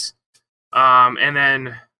twice. And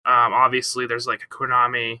then obviously there's like a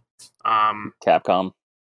Konami. Capcom.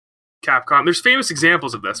 There's famous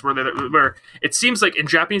examples of this where it seems like in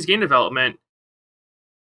Japanese game development,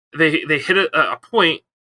 they hit a point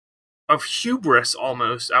of hubris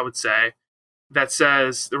almost, I would say, that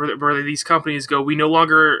says where these companies go, we no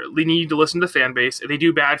longer need to listen to the fan base. They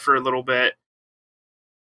do bad for a little bit.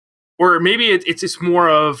 Or maybe it's just more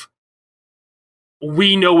of,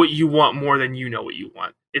 we know what you want more than you know what you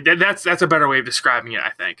want. That's a better way of describing it,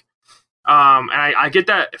 I think. And I get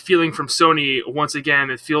that feeling from Sony once again.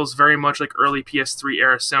 It feels very much like early PS3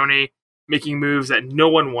 era Sony, making moves that no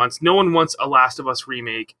one wants. No one wants a Last of Us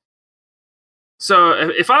remake. So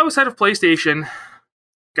if I was head of PlayStation,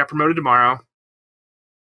 got promoted tomorrow,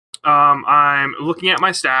 I'm looking at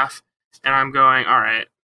my staff and I'm going, all right,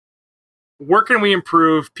 where can we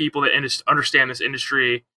improve people that understand this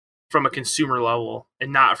industry from a consumer level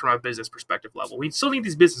and not from a business perspective level? We still need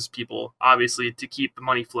these business people, obviously, to keep the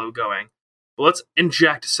money flow going. But let's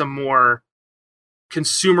inject some more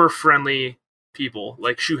consumer-friendly people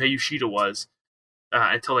like Shuhei Yoshida was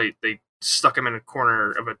until they stuck him in a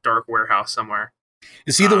corner of a dark warehouse somewhere.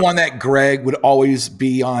 Is he the one that Greg would always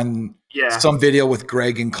be on some video with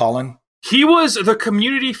Greg and Colin? He was the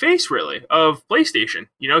community face, really, of PlayStation.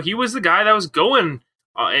 He was the guy that was going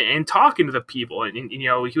and talking to the people. And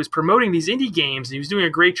he was promoting these indie games, and he was doing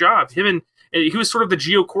a great job. He was sort of the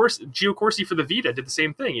Gio Corsi for the Vita, did the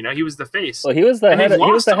same thing. He was the face. Well, he was the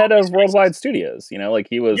head of Worldwide Studios. He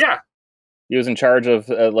was in charge of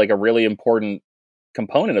like a really important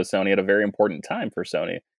component of Sony at a very important time for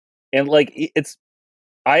Sony. And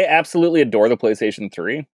I absolutely adore the PlayStation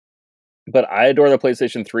 3, but I adore the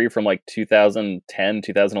PlayStation 3 from like 2010,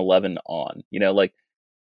 2011 on.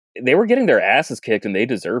 They were getting their asses kicked and they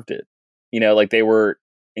deserved it. They were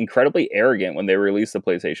incredibly arrogant when they released the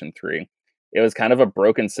PlayStation 3. It was kind of a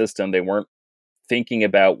broken system. They weren't thinking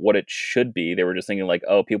about what it should be. They were just thinking like,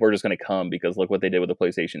 oh, people are just going to come because look what they did with the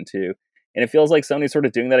PlayStation 2. And it feels like Sony's sort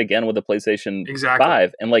of doing that again with the PlayStation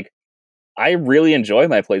 5. And I really enjoy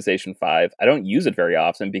my PlayStation 5. I don't use it very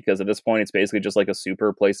often because at this point it's basically just like a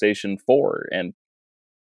super PlayStation 4 and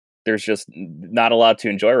there's just not a lot to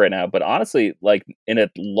enjoy right now. But honestly, in a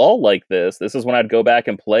lull like this is when I'd go back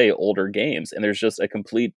and play older games, and there's just a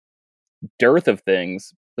complete dearth of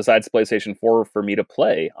things besides PlayStation 4 for me to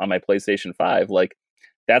play on my PlayStation 5.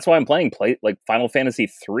 That's why I'm playing Final Fantasy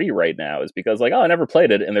 3 right now, is because I never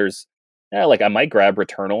played it, and there's I might grab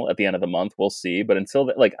Returnal at the end of the month. We'll see. But until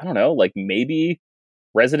I don't know, maybe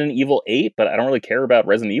Resident Evil 8, but I don't really care about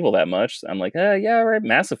Resident Evil that much. I'm like, yeah, right.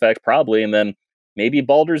 Mass Effect probably. And then maybe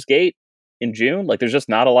Baldur's Gate in June. There's just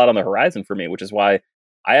not a lot on the horizon for me, which is why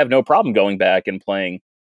I have no problem going back and playing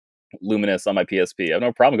Luminous on my PSP. I have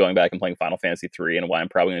no problem going back and playing Final Fantasy 3, and why I'm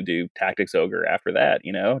probably going to do Tactics Ogre after that,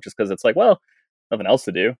 just because it's nothing else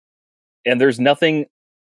to do. And there's nothing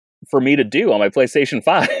for me to do on my PlayStation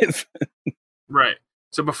 5. Right.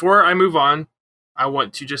 So before I move on, I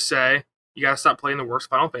want to just say, you got to stop playing the worst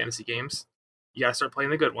Final Fantasy games. You got to start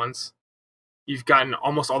playing the good ones. You've gotten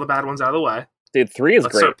almost all the bad ones out of the way. Dude, 3 is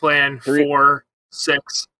Let's great. Start playing 4,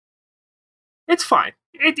 6. It's fine.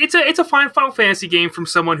 It's a fine Final Fantasy game from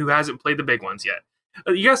someone who hasn't played the big ones yet.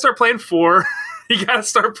 You got to start playing 4. You got to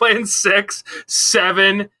start playing 6,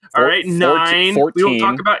 7. All right, 9. 14, we don't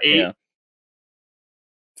talk about 8. Yeah.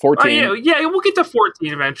 14. Yeah, we'll get to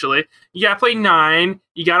 14 eventually. You got to play 9.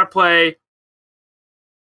 You got to play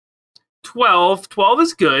 12. 12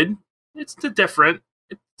 is good. It's different.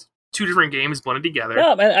 It's 2 different games blended together.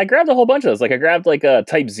 Yeah, man, I grabbed a whole bunch of those. I grabbed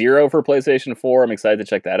Type 0 for PlayStation 4. I'm excited to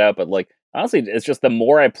check that out. But honestly, it's just the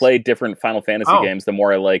more I play different Final Fantasy games, the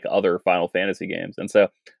more I like other Final Fantasy games. And so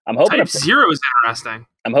I'm hoping Type 0 is interesting.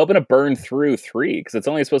 I'm hoping to burn through 3 because it's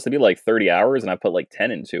only supposed to be 30 hours, and I put 10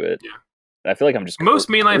 into it. Yeah. And I feel like I'm just most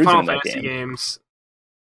mainline Final Fantasy games.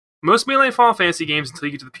 Most mainline Final Fantasy games until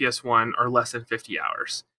you get to the PS1 are less than 50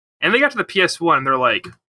 hours. And they got to the PS1 and they're like,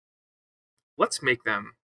 let's make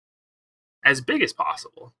them as big as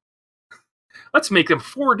possible. Let's make them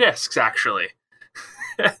 4 discs, actually.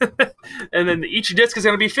 And then each disc is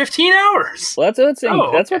going to be 15 hours. Well,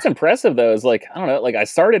 that's what's impressive, though, is I don't know, I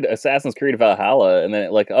started Assassin's Creed Valhalla and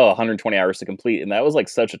then 120 hours to complete, and that was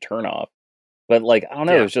such a turnoff. But I don't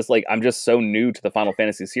know, it's just I'm just so new to the Final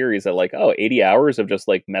Fantasy series that 80 hours of just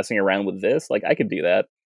messing around with this, I could do that.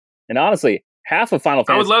 And honestly, half of Final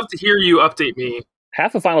Fantasy, I would love to hear you update me.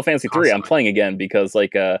 Half of Final Fantasy 3 I'm playing again because I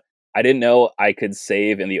didn't know I could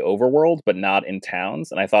save in the overworld but not in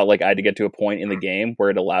towns, and I thought I had to get to a point in the game where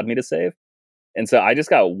it allowed me to save. And so I just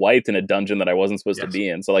got wiped in a dungeon that I wasn't supposed to be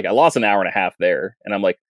in. So I lost an hour and a half there, and I'm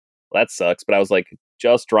well, that sucks, but I was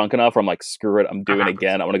just drunk enough where I'm screw it, I'm doing it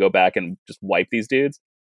again. I'm going to go back and just wipe these dudes.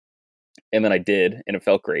 And then I did, and it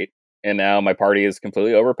felt great. And now my party is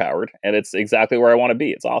completely overpowered, and it's exactly where I want to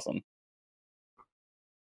be. It's awesome.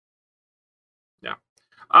 Yeah.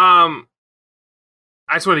 I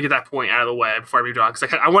just wanted to get that point out of the way before I moved on,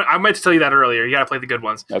 because I meant to tell you that earlier. You got to play the good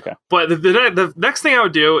ones. Okay. But the next thing I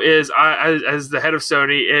would do is, as the head of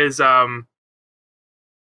Sony, is I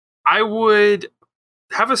would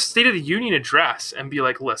have a State of the Union address and be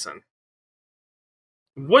like, listen,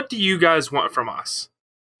 what do you guys want from us?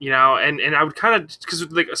 and I would kind of,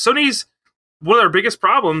 because like Sony's, one of their biggest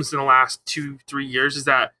problems in the last 2-3 years is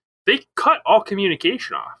that they cut all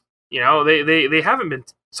communication off. They haven't been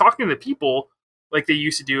talking to the people like they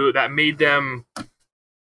used to do that made them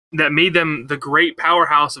the great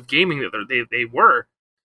powerhouse of gaming that they were.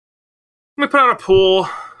 I'm gonna put out a poll,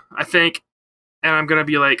 I think, and I'm gonna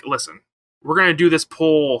be like, listen, we're gonna do this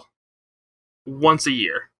poll once a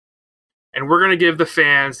year, and we're gonna give the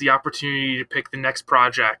fans the opportunity to pick the next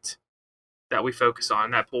project that we focus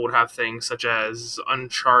on. That poll would have things such as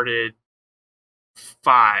Uncharted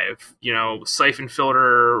 5, Siphon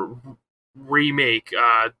Filter remake,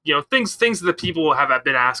 things that people have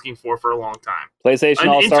been asking for a long time. PlayStation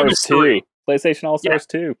All-Stars 2. PlayStation All-Stars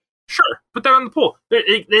 2. Sure, put that on the poll.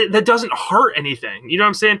 That doesn't hurt anything. You know what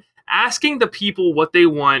I'm saying? Asking the people what they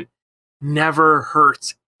want never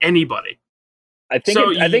hurts anybody. I think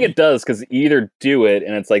it does, because either do it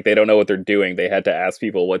and it's like they don't know what they're doing. They had to ask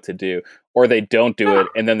people what to do, or they don't do it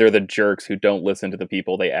and then they're the jerks who don't listen to the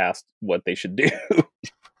people they asked what they should do.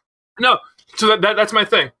 No, so that's my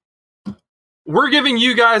thing. We're giving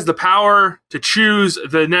you guys the power to choose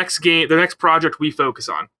the next game, the next project we focus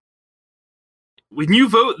on. When you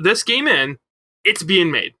vote this game in, it's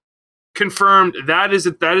being made. Confirmed. That is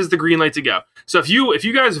the green light to go. So if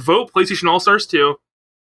you guys vote PlayStation All-Stars 2,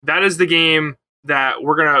 that is the game that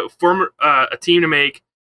we're gonna form a team to make,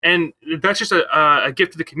 and that's just a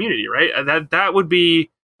gift to the community, right? That would be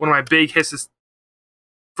one of my big hisses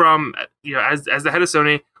from as the head of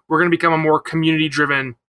Sony. We're gonna become a more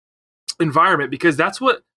community-driven environment, because that's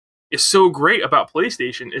what is so great about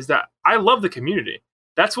PlayStation, is that I love the community.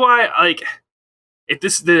 That's why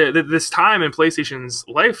this time in PlayStation's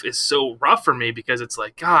life is so rough for me, because it's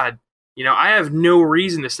like, God, I have no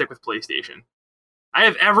reason to stick with PlayStation. I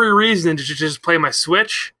have every reason to just play my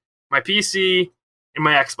Switch, my PC, and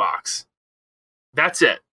my Xbox. That's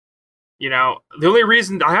it. The only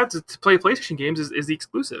reason I have to play PlayStation games is the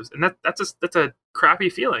exclusives, and that's a crappy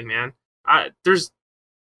feeling, man.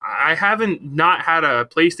 I haven't not had a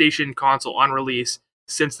PlayStation console on release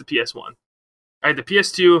since the PS1. I had the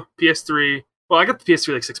PS2, PS3. Well, I got the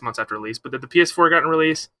PS3 like 6 months after release, but the PS4 got in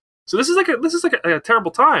release. So this is like a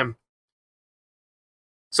terrible time.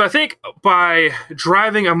 So I think by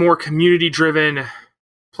driving a more community-driven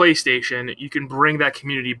PlayStation, you can bring that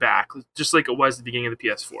community back, just like it was at the beginning of the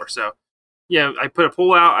PS4. So, I put a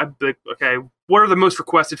poll out. I'd be like, okay, what are the most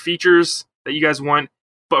requested features that you guys want,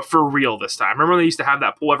 but for real this time? Remember they used to have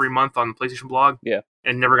that poll every month on the PlayStation blog? Yeah.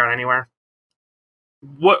 And never got anywhere?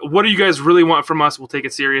 What do you guys really want from us? We'll take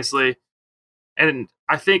it seriously. And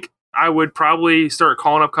I think I would probably start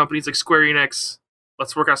calling up companies like Square Enix.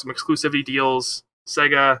 Let's work out some exclusivity deals.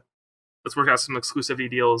 Sega, let's work out some exclusivity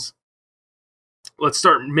deals. Let's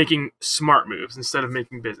start making smart moves instead of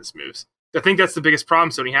making business moves. I think that's the biggest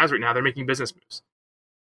problem Sony has right now. They're making business moves.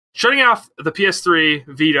 Shutting off the PS3,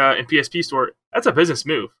 Vita, and PSP store, that's a business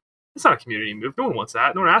move. It's not a community move. No one wants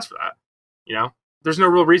that. No one asked for that. There's no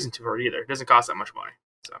real reason to it either. It doesn't cost that much money.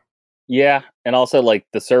 So. Yeah, and also like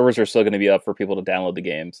the servers are still going to be up for people to download the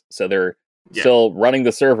games. So they're still running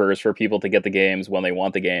the servers for people to get the games when they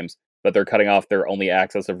want the games, but they're cutting off their only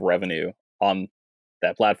access of revenue on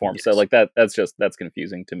that platform. Yes. So like that's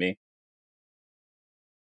confusing to me.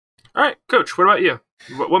 All right, Coach, what about you?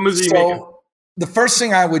 What moves are you making? The first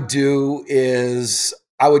thing I would do is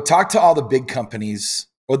I would talk to all the big companies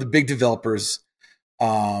or the big developers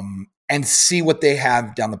and see what they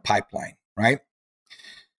have down the pipeline, right?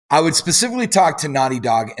 I would specifically talk to Naughty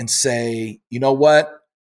Dog and say, you know what?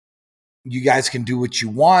 You guys can do what you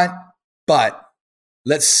want, but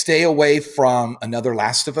let's stay away from another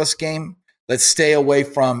Last of Us game. Let's stay away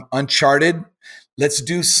from Uncharted. Let's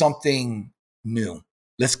do something new.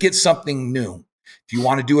 Let's get something new. If you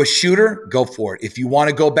want to do a shooter, go for it. If you want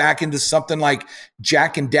to go back into something like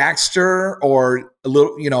Jak and Daxter or a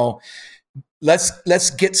little, let's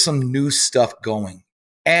get some new stuff going.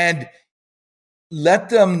 And let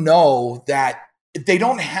them know that they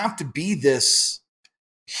don't have to be this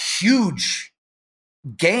huge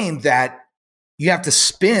game that you have to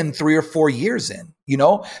spend 3 or 4 years in,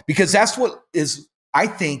 because that's what I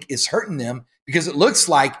think is hurting them, because it looks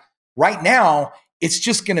like right now it's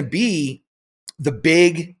just going to be the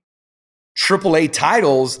big AAA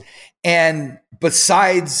titles. And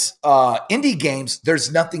besides indie games,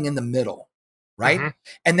 there's nothing in the middle, right? Mm-hmm.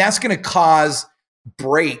 And that's going to cause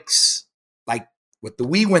breaks like what the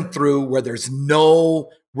Wii went through, where there's no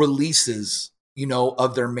releases,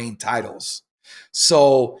 of their main titles.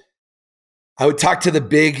 So I would talk to the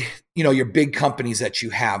big, your big companies that you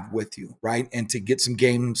have with you, right? And to get some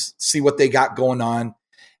games, see what they got going on,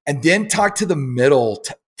 and then talk to the middle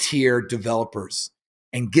tier developers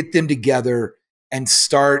and get them together and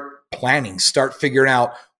start planning, start figuring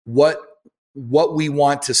out what we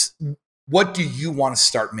want to, what do you want to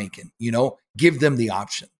start making? Give them the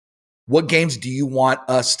option. What games do you want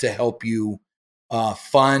us to help you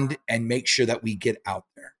fund and make sure that we get out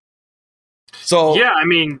there? So yeah, I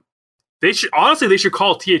mean, they should call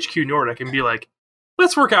THQ Nordic and be like,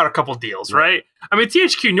 let's work out a couple deals, right? I mean,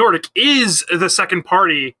 THQ Nordic is the second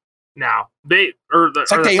party now. They own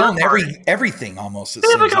everything almost.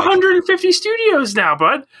 They have like 150 studios now,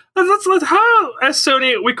 bud. Let's how as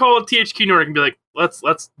Sony we call it THQ Nordic and be like, let's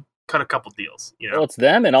cut a couple deals. Well, it's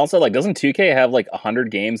them, and also like doesn't 2K have like 100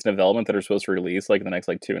 games in development that are supposed to release like in the next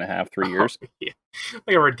like 2.5-3 years? Yeah.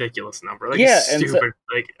 Like a ridiculous number, like a stupid,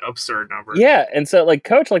 like absurd number. Yeah, and so like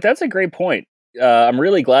Coach, like that's a great point. I'm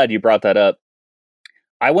really glad you brought that up.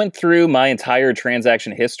 I went through my entire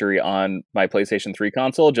transaction history on my PlayStation 3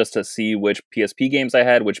 console just to see which PSP games I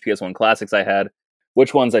had, which PS1 classics I had,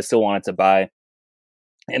 which ones I still wanted to buy.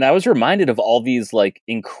 And I was reminded of all these like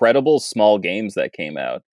incredible small games that came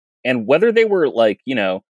out. And whether they were like,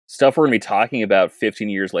 stuff we're going to be talking about 15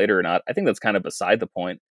 years later or not, I think that's kind of beside the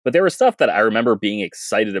point. But there was stuff that I remember being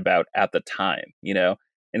excited about at the time,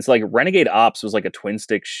 And so like Renegade Ops was like a twin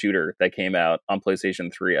stick shooter that came out on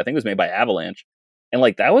PlayStation 3. I think it was made by Avalanche. And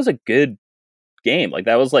like that was a good game. Like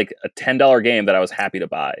that was like a $10 game that I was happy to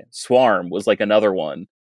buy. Swarm was like another one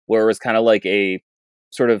where it was kind of like a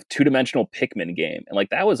sort of two-dimensional Pikmin game. And like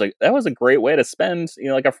that was a great way to spend,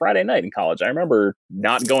 like a Friday night in college. I remember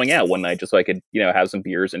not going out one night just so I could, have some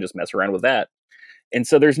beers and just mess around with that. And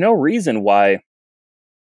so there's no reason why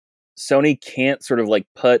Sony can't sort of like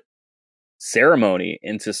put ceremony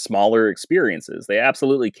into smaller experiences. They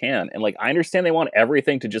absolutely can. And like I understand they want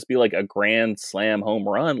everything to just be like a grand slam home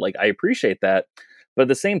run. Like I appreciate that. But at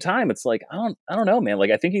the same time, it's like I don't know, man. Like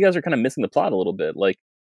I think you guys are kind of missing the plot a little bit. Like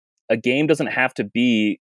a game doesn't have to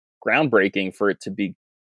be groundbreaking for it to be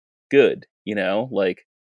good, Like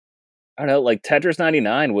I don't know, like Tetris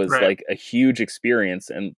 99 was like a huge experience,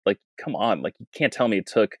 and like come on, like you can't tell me it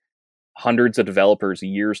took hundreds of developers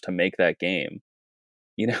years to make that game.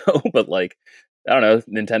 But like, I don't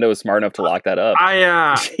know, Nintendo was smart enough to lock that up.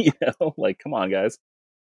 Like, come on, guys.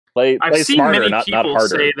 Play seen smarter, many not people harder.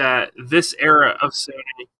 say that this era of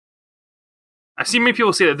Sony. I've seen many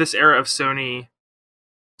people say that this era of Sony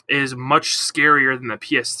is much scarier than the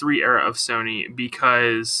PS3 era of Sony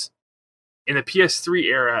because in the PS3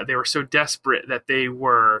 era, they were so desperate that they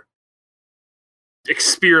were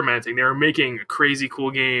experimenting. They were making crazy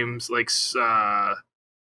cool games like Starhawk.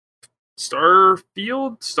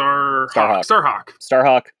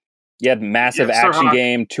 You had massive action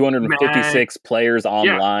game, 256 players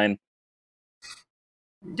online.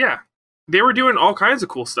 Yeah. They were doing all kinds of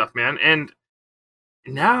cool stuff, man. And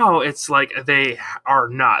now it's like they are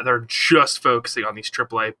not. They're just focusing on these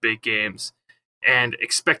AAA big games and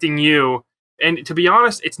expecting you. And to be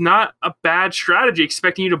honest, it's not a bad strategy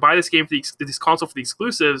expecting you to buy this game for this console for the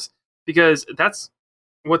exclusives because that's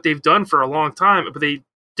what they've done for a long time. But they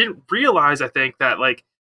didn't realize, I think, that like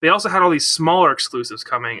they also had all these smaller exclusives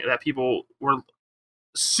coming that people were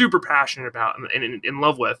super passionate about and in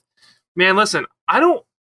love with. Man, listen, I don't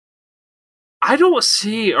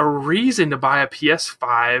see a reason to buy a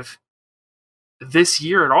PS5 this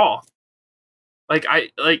year at all.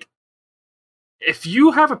 If you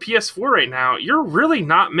have a PS4 right now, you're really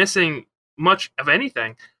not missing much of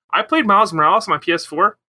anything. I played Miles Morales on my PS4,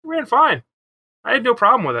 it ran fine. I had no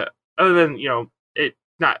problem with it, other than it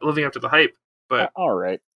not living up to the hype. But all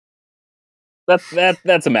right, that's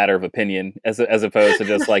a matter of opinion, as opposed to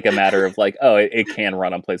just like a matter of like, oh, it can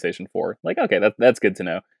run on PlayStation 4. Like, okay, that's good to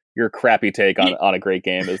know. Your crappy take on a great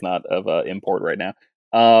game is not of import right now.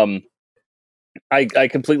 I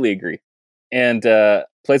completely agree. And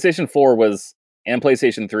PlayStation 4 and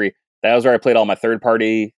PlayStation 3, that was where I played all my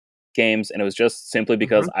third-party games, and it was just simply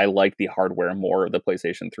because I liked the hardware more of the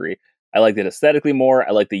PlayStation 3. I liked it aesthetically more,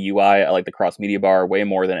 I liked the UI, I liked the cross-media bar way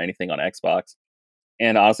more than anything on Xbox.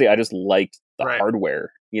 And honestly, I just liked the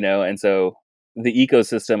hardware, and so the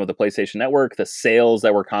ecosystem of the PlayStation Network, the sales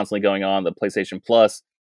that were constantly going on, the PlayStation Plus,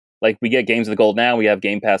 like we get Games of the Gold now, we have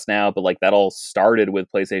Game Pass now, but like that all started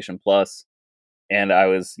with PlayStation Plus. And I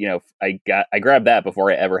was, I grabbed that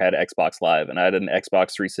before I ever had Xbox Live, and I had an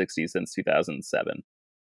Xbox 360 since 2007.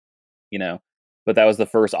 But that was the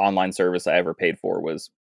first online service I ever paid for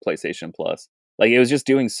was PlayStation Plus. Like it was just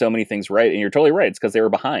doing so many things right, and you're totally right. It's because they were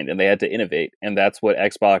behind and they had to innovate, and that's what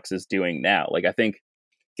Xbox is doing now. Like I think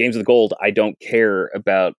Games of the Gold, I don't care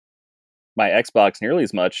about my Xbox nearly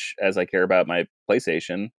as much as I care about my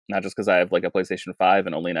PlayStation. Not just because I have like a PlayStation 5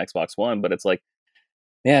 and only an Xbox One, but it's like,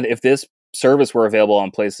 man, if this service were available on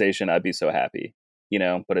PlayStation, I'd be so happy.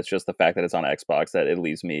 but it's just the fact that it's on Xbox that it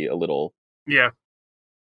leaves me a little a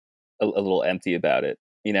little empty about it,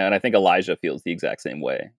 and I think Elijah feels the exact same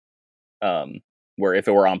way. Where if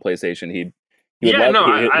it were on PlayStation, he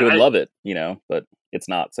would love it, but it's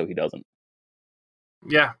not, so he doesn't.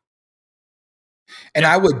 Yeah. And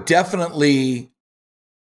I would definitely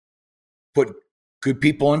put good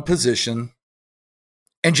people in position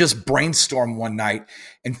and just brainstorm one night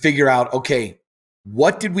and figure out, okay,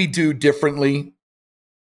 what did we do differently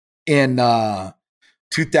in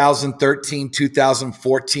 2013,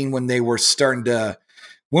 2014 when they were starting to,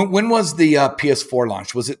 when was the PS4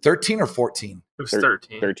 launch? Was it 13 or 14? It was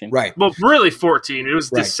 13. 13. Right. Well, really 14. It was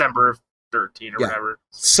December of 13 or whatever.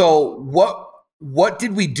 So what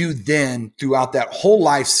did we do then throughout that whole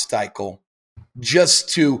life cycle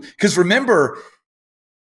because remember,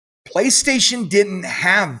 PlayStation didn't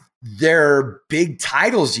have their big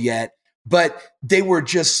titles yet, but they were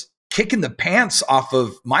just kicking the pants off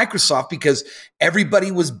of Microsoft because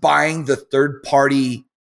everybody was buying the third party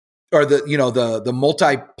or the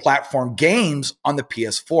multi-platform games on the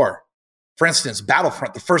PS4. For instance,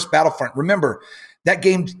 Battlefront, the first Battlefront, remember that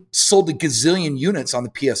game sold a gazillion units on the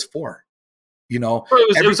PS4. It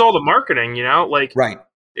was all the marketing, right.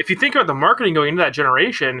 If you think about the marketing going into that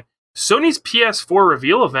generation, Sony's PS4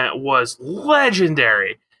 reveal event was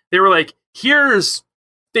legendary. They were like, here's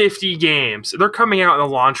 50 games. They're coming out in the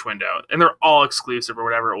launch window, and they're all exclusive or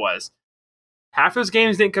whatever it was. Half those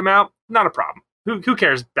games didn't come out, not a problem. Who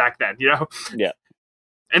cares back then, Yeah.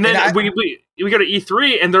 And then we go to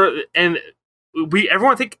E3, and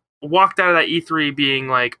everyone walked out of that E3 being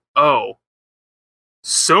like, oh,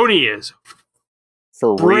 Sony is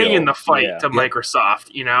for bringing the fight to Microsoft,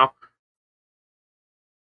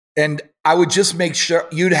 And I would just make sure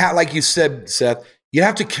you'd have, like you said, Seth, you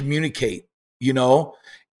have to communicate,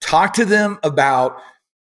 talk to them about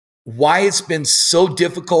why it's been so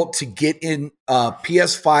difficult to get in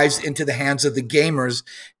PS5s into the hands of the gamers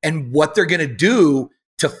and what they're going to do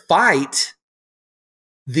to fight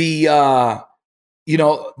the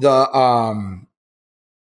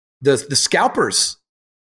scalpers,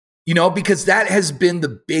 because that has been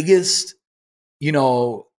the biggest,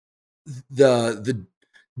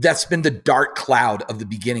 that's been the dark cloud of the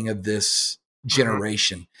beginning of this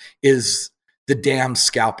generation is the damn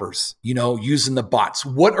scalpers, using the bots.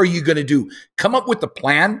 What are you going to do? Come up with a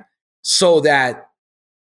plan so that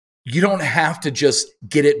you don't have to just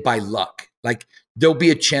get it by luck. Like there'll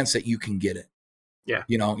be a chance that you can get it. Yeah.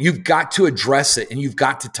 You've got to address it and you've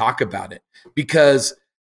got to talk about it because,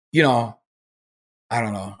 I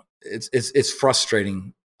don't know. It's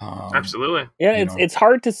frustrating. Absolutely. Yeah. It's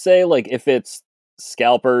hard to say like if it's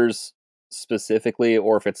scalpers specifically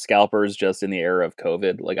or if it's scalpers just in the era of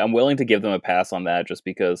COVID. Like I'm willing to give them a pass on that just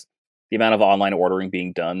because the amount of online ordering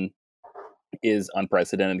being done is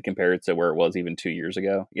unprecedented compared to where it was even 2 years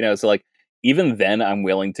ago. So like even then I'm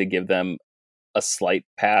willing to give them a slight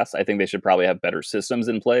pass. I think they should probably have better systems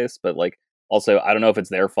in place, but like also I don't know if it's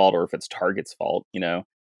their fault or if it's Target's fault,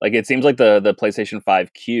 Like it seems like the PlayStation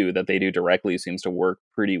 5 queue that they do directly seems to work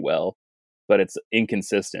pretty well, but it's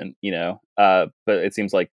inconsistent, but it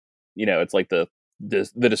seems like it's like the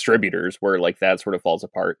distributors where like that sort of falls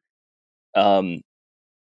apart.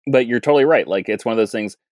 But you're totally right. Like it's one of those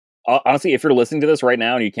things. Honestly, if you're listening to this right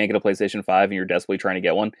now and you can't get a PlayStation 5 and you're desperately trying to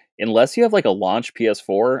get one, unless you have like a launch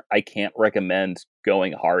PS4, I can't recommend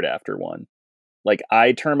going hard after one. Like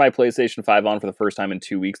I turned my PlayStation 5 on for the first time in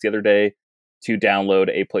 2 weeks the other day to download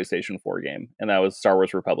a PlayStation 4 game, and that was Star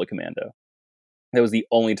Wars Republic Commando. That was the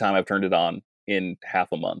only time I've turned it on in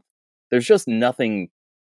half a month. There's just nothing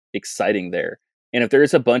exciting there. And if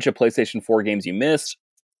there's a bunch of PlayStation 4 games you missed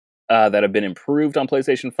that have been improved on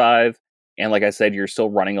PlayStation 5, and like I said, you're still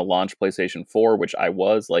running a launch PlayStation 4, which I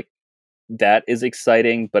was, like, that is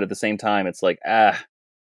exciting, but at the same time, it's like,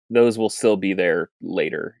 those will still be there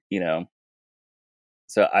later,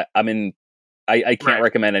 So I can't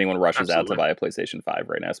recommend anyone rushes out to buy a PlayStation 5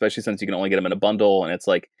 right now, especially since you can only get them in a bundle, and it's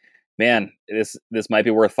like, man, this might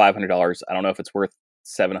be worth $500. I don't know if it's worth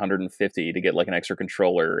 $750 to get like an extra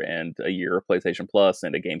controller and a year of PlayStation Plus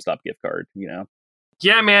and a GameStop gift card,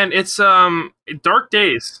 Yeah, man, it's dark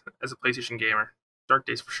days as a PlayStation gamer. Dark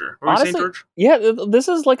days for sure. What were you saying, George? Yeah, this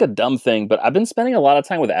is like a dumb thing, but I've been spending a lot of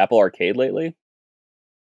time with Apple Arcade lately.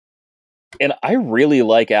 And I really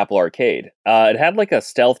like Apple Arcade. It had like a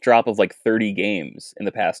stealth drop of like 30 games in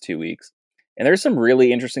the past 2 weeks. And there's some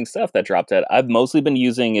really interesting stuff that dropped out. I've mostly been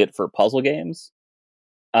using it for puzzle games,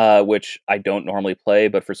 which I don't normally play,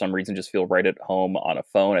 but for some reason just feel right at home on a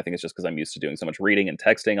phone. I think it's just because I'm used to doing so much reading and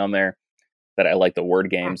texting on there that I like the word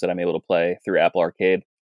games that I'm able to play through Apple Arcade.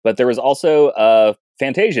 But there was also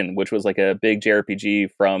Fantasian, which was like a big JRPG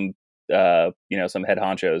from some head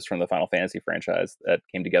honchos from the Final Fantasy franchise that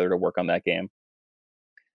came together to work on that game.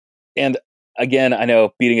 And again, I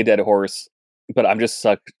know beating a dead horse, but I'm just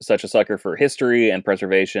such a sucker for history and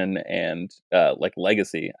preservation and like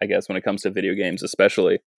legacy, I guess, when it comes to video games,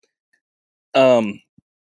 especially.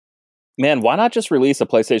 Man, why not just release a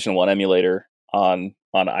PlayStation 1 emulator on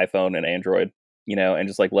iPhone and Android, and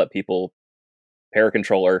just like let people pair a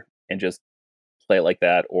controller and just play it like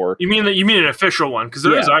that? Or you mean an official one? Because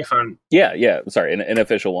there is iPhone. Yeah. Sorry, an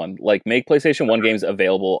official one. Like make PlayStation 1 games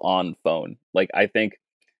available on phone. Like I think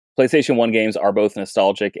PlayStation 1 games are both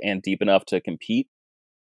nostalgic and deep enough to compete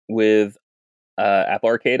with Apple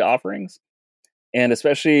Arcade offerings, and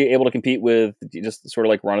especially able to compete with just sort of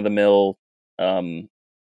like run-of-the-mill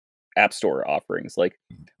App Store offerings. Like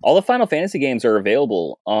all the Final Fantasy games are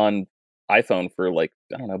available on iPhone for like,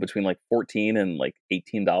 I don't know, between like $14 and like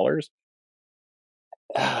 $18.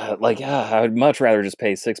 I would much rather just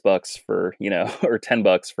pay $6 for, or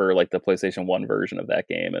 $10 for like the PlayStation 1 version of that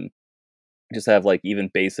game and just have like even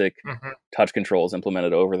basic touch controls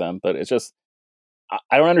implemented over them. But it's just,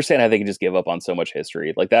 I don't understand how they can just give up on so much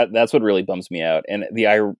history. Like that's what really bums me out. And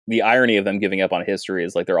the irony of them giving up on history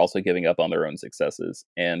is like they're also giving up on their own successes.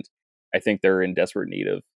 And I think they're in desperate need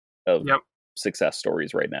of success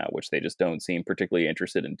stories right now, which they just don't seem particularly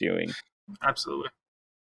interested in doing. Absolutely.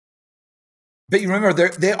 But you remember,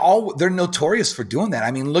 they're notorious for doing that.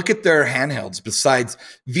 I mean, look at their handhelds. Besides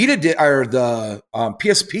Vita the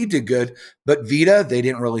PSP did good, but Vita they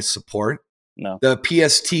didn't really support. No. The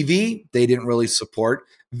PSTV they didn't really support.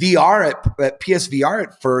 VR at PSVR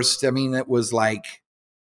at first. I mean, it was like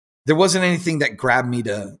there wasn't anything that grabbed me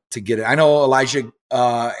to get it. I know Elijah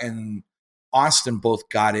and Austin both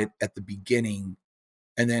got it at the beginning,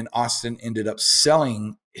 and then Austin ended up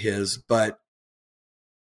selling his, but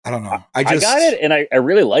I don't know. I got it and I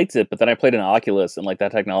really liked it, but then I played an Oculus and like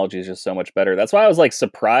that technology is just so much better. That's why I was like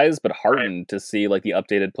surprised but heartened to see like the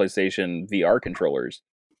updated PlayStation VR controllers.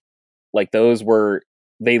 Like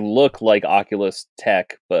they look like Oculus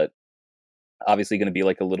tech, but obviously going to be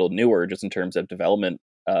like a little newer just in terms of development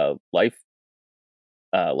lifeline,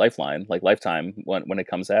 like lifetime when it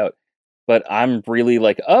comes out. But I'm really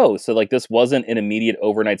like, oh, so like this wasn't an immediate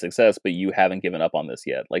overnight success, but you haven't given up on this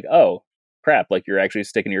yet. Like, oh, crap, like you're actually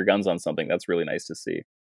sticking your guns on something. That's really nice to see.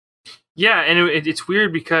 Yeah, and it's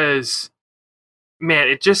weird because, man,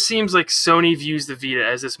 it just seems like Sony views the Vita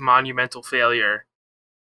as this monumental failure,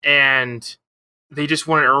 and they just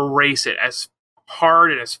want to erase it as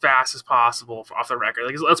hard and as fast as possible off the record.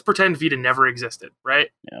 Like, let's pretend Vita never existed, right?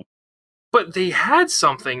 Yeah. But they had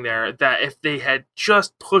something there that if they had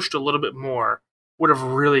just pushed a little bit more, would have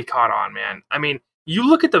really caught on, man. I mean, you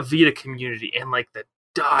look at the Vita community and like the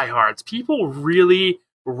diehards. People really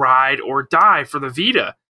ride or die for the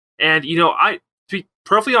Vita. And, to be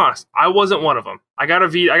perfectly honest, I wasn't one of them. I got a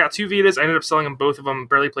Vita. I got two Vitas. I ended up selling them, both of them.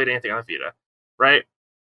 Barely played anything on the Vita, right?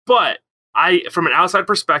 But I, from an outside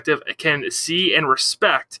perspective, can see and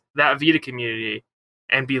respect that Vita community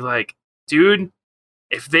and be like, dude,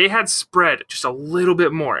 if they had spread just a little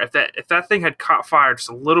bit more, if that thing had caught fire just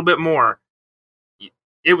a little bit more,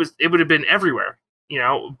 it would have been everywhere,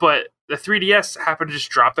 But the 3DS happened to just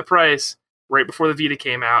drop the price right before the Vita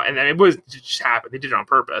came out, and it just happened. They did it on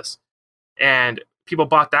purpose, and people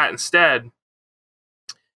bought that instead.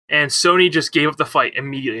 And Sony just gave up the fight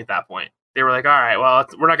immediately at that point. They were like, "All right, well,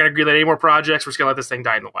 we're not going to greenlight any more projects. We're just going to let this thing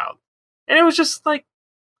die in the wild." And it was just like,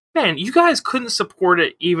 man, you guys couldn't support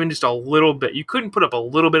it even just a little bit. You couldn't put up a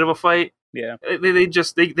little bit of a fight. Yeah, they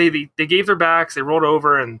gave their backs. They rolled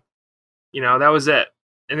over, and that was it.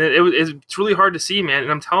 And it's really hard to see, man.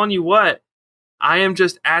 And I'm telling you what, I am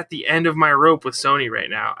just at the end of my rope with Sony right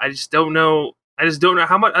now. I just don't know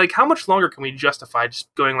how much longer can we justify just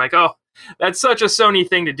going like, oh, that's such a Sony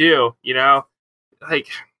thing to do, Like,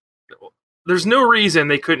 there's no reason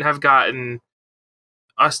they couldn't have gotten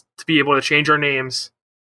us to be able to change our names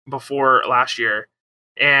before last year.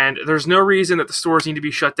 And there's no reason that the stores need to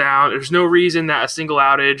be shut down. There's no reason that a single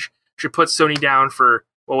outage should put Sony down for,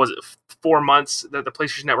 4 months, the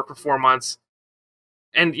PlayStation Network for 4 months.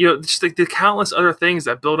 And, just like the countless other things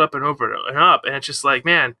that build up and over and up. And it's just like,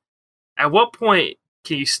 man, at what point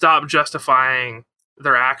can you stop justifying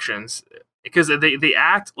their actions? Because they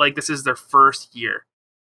act like this is their first year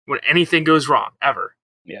when anything goes wrong, ever.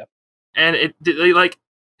 Yeah. And do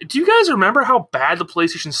you guys remember how bad the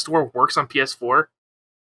PlayStation Store works on PS4?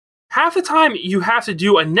 Half the time you have to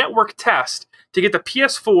do a network test to get the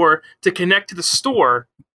PS4 to connect to the store,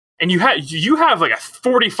 and you have like a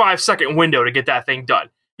 45-second window to get that thing done.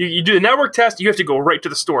 You do the network test, you have to go right to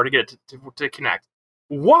the store to get it to connect.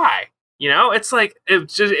 Why? You know, it's like it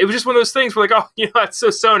was just one of those things where like, oh, you know, that's so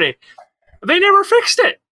Sony. They never fixed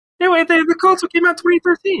it. Anyway, the console came out in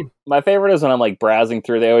 2013. My favorite is when I'm like browsing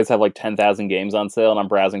through. They always have like 10,000 games on sale, and I'm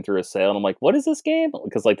browsing through a sale, and I'm like, "What is this game?"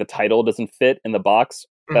 Because like the title doesn't fit in the box.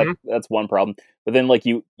 That's one problem. But then like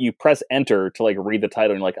you press enter to like read the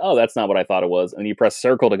title, and you're like, "Oh, that's not what I thought it was." And you press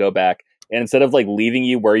circle to go back, and instead of like leaving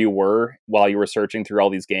you where you were while you were searching through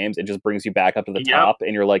all these games, it just brings you back up to the top,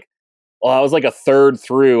 and you're like, well, I was like a third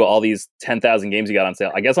through all these 10,000 games you got on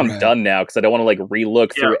sale. I guess I'm done now because I don't want to like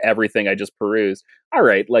relook through everything I just perused. All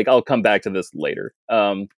right, like I'll come back to this later.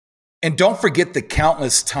 And don't forget the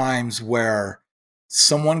countless times where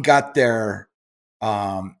someone got their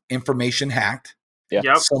information hacked. Yeah.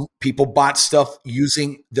 Yep. Some people bought stuff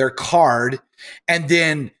using their card, and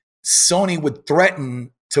then Sony would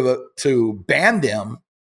threaten to ban them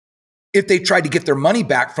if they tried to get their money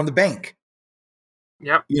back from the bank.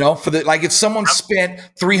 Yep. You know, if someone spent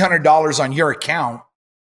 $300 on your account,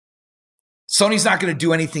 Sony's not going to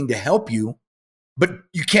do anything to help you, but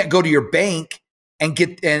you can't go to your bank and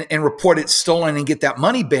get and report it stolen and get that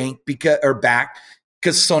money back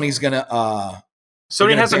because Sony's going to.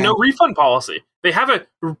 Sony has a no refund policy. They have a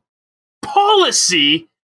policy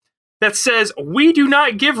that says we do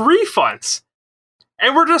not give refunds,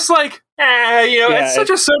 and we're just like, it's such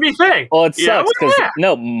a Sony thing. Well, it sucks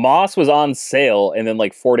because Moss was on sale, and then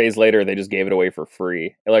like 4 days later, they just gave it away for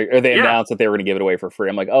free. Or they announced that they were going to give it away for free.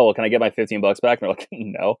 I'm like, oh, well, can I get my $15 back? And they're like,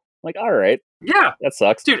 no. I'm like, all right, yeah, that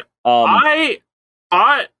sucks, dude. I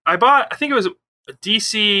bought. I think it was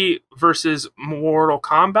DC versus Mortal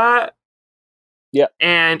Kombat. Yeah,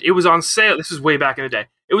 and it was on sale. This was way back in the day.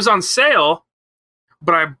 It was on sale,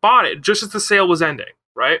 but I bought it just as the sale was ending.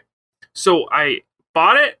 Right, so I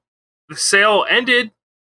bought it. The sale ended,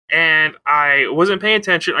 and I wasn't paying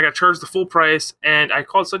attention. I got charged the full price, and I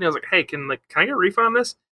called Sony. I was like, "Hey, can I get a refund on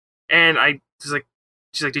this?" And she's like,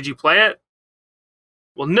 "Did you play it?"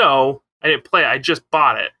 Well, no, I didn't play it. I just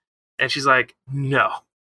bought it. And she's like, "No,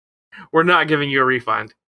 we're not giving you a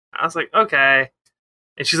refund." I was like, "Okay."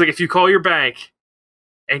 And she's like, "If you call your bank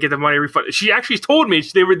and get the money refunded," she actually told me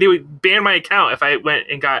they would ban my account if I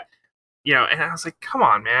went and got. You know, and I was like, come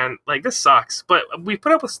on, man. Like, this sucks. But we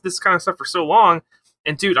put up with this kind of stuff for so long.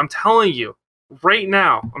 And, dude, I'm telling you, right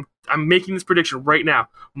now, I'm making this prediction right now.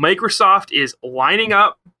 Microsoft is lining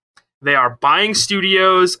up. They are buying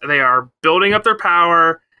studios. They are building up their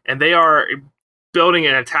power. And they are building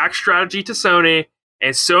an attack strategy to Sony.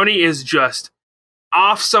 And Sony is just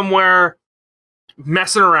off somewhere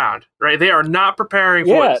messing around, right? They are not preparing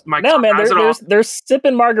for what Microsoft no, man, they're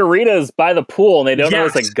sipping margaritas by the pool, and they don't know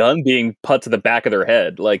it's a gun being put to the back of their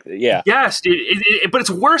head. Like, yeah. Yes, dude. But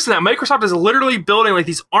it's worse than that. Microsoft is literally building like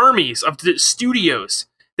these armies of studios.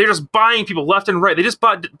 They're just buying people left and right. They just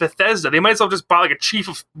bought Bethesda. They might as well just buy like a chief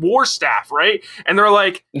of war staff, right? And they're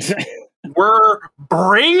like, we're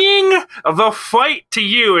bringing the fight to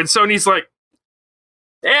you. And Sony's like,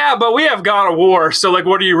 yeah, but we have God of War, so like,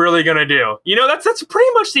 what are you really gonna do? You know, that's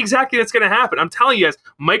pretty much the exact thing that's gonna happen. I'm telling you guys,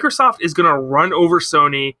 Microsoft is gonna run over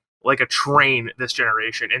Sony like a train this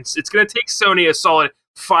generation, and it's gonna take Sony a solid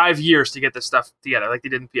 5 years to get this stuff together, like they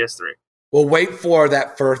did in PS3. Well, wait for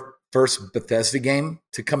that first Bethesda game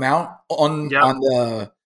to come out on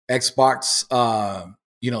the Xbox,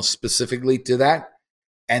 specifically to that,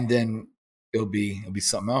 and then it'll be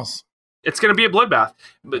something else. It's going to be a bloodbath.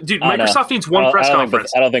 But, dude, Microsoft needs one press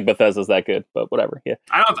conference. I don't think Bethesda's that good, but whatever. Yeah,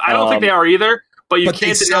 I don't think they are either. But you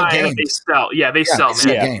can't deny that they sell. Yeah, they sell,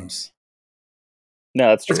 man. Games. No,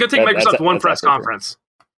 that's true. It's going to take Microsoft one press conference.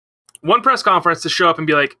 True. One press conference to show up and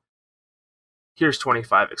be like, here's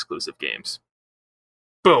 25 exclusive games.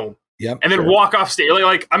 Boom. Yep, and then walk off stage.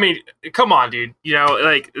 Like, I mean, come on, dude. You know,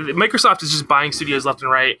 like, Microsoft is just buying studios left and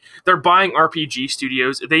right. They're buying RPG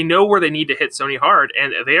studios. They know where they need to hit Sony hard,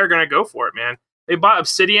 and they are going to go for it, man. They bought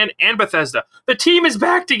Obsidian and Bethesda. The team is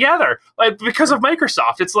back together, like, because of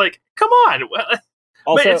Microsoft. It's like, come on.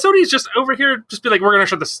 Also, man, Sony's just over here, just be like, we're going to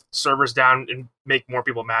shut the servers down and make more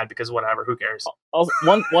people mad because whatever, who cares? Also,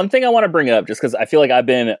 one thing I want to bring up, just because I feel like I've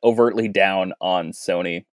been overtly down on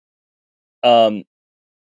Sony.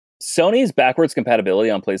 Sony's backwards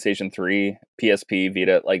compatibility on PlayStation 3, PSP,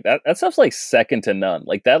 Vita, like that stuff's like second to none.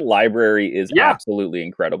 Like that library is absolutely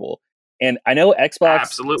incredible. And I know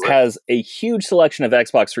Xbox has a huge selection of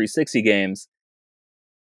Xbox 360 games,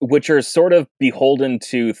 which are sort of beholden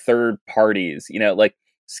to third parties. You know, like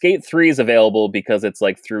Skate 3 is available because it's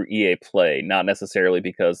like through EA Play, not necessarily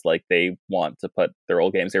because like they want to put their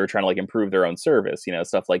old games. They were trying to like improve their own service, you know,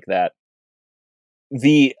 stuff like that.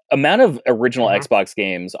 The amount of original Xbox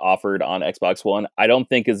games offered on Xbox One, I don't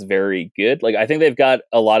think is very good. Like, I think they've got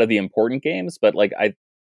a lot of the important games, but like, I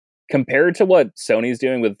compared to what Sony's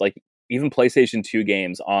doing with like even PlayStation 2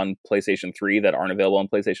 games on PlayStation 3 that aren't available on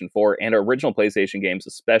PlayStation 4 and original PlayStation games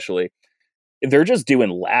especially, they're just doing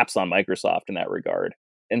laps on Microsoft in that regard.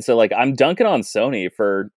 And so like I'm dunking on Sony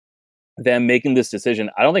for them making this decision.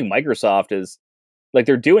 I don't think Microsoft is like,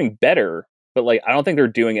 they're doing better, but like I don't think they're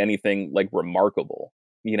doing anything like remarkable.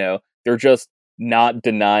 You know, they're just not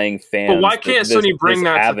denying fans. But why can't Sony bring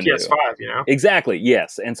that avenue to PS5, you know? Exactly,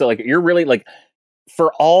 yes. And so like you're really like,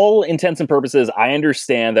 for all intents and purposes, I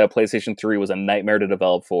understand that PlayStation 3 was a nightmare to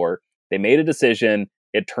develop for. They made a decision.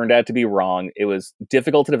 It turned out to be wrong. It was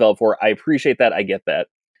difficult to develop for. I appreciate that. I get that.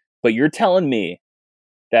 But you're telling me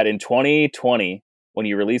that in 2020, when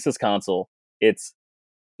you release this console, it's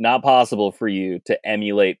not possible for you to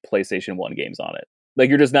emulate PlayStation 1 games on it. Like,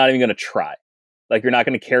 you're just not even going to try. Like, you're not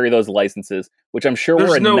going to carry those licenses, which I'm sure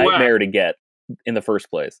were a nightmare to get in the first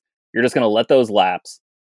place. You're just going to let those lapse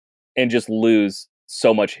and just lose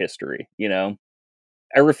so much history, you know?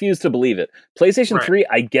 I refuse to believe it. PlayStation 3,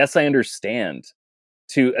 I guess I understand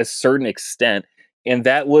to a certain extent, and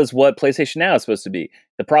that was what PlayStation Now is supposed to be.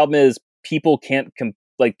 The problem is people can't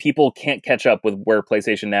catch up with where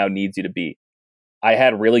PlayStation Now needs you to be. I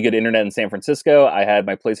had really good internet in San Francisco. I had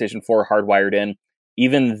my PlayStation 4 hardwired in.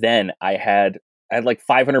 Even then, I had like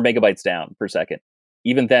 500 megabytes down per second.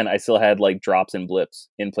 Even then, I still had like drops and blips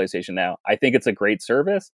in PlayStation Now. I think it's a great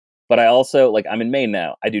service, but I also, like, I'm in Maine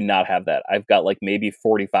now. I do not have that. I've got like maybe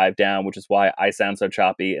 45 down, which is why I sound so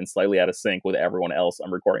choppy and slightly out of sync with everyone else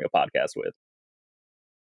I'm recording a podcast with.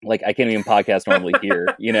 Like, I can't even podcast normally here,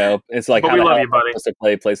 you know? It's like, how the hell am I supposed to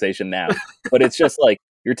play PlayStation Now? But it's just like,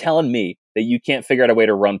 you're telling me that you can't figure out a way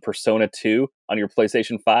to run Persona 2 on your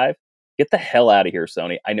PlayStation 5? Get the hell out of here,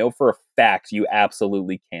 Sony. I know for a fact you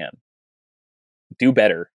absolutely can. Do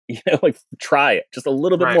better. You know, like, try it just a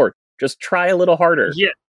little bit more. Just try a little harder.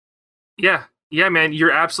 Yeah, man,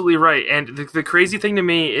 you're absolutely right. And the crazy thing to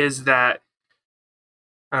me is that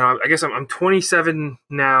I guess I'm 27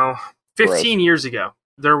 now. 15 years ago,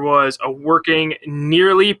 there was a working,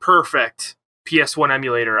 nearly perfect PS1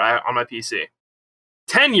 emulator on my PC.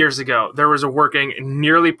 10 years ago, there was a working,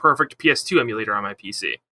 nearly perfect PS2 emulator on my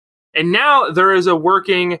PC. And now there is a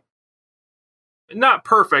working, not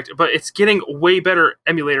perfect, but it's getting way better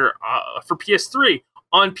emulator for PS3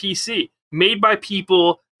 on PC, made by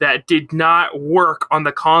people that did not work on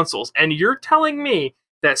the consoles. And you're telling me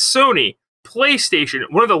that Sony, PlayStation,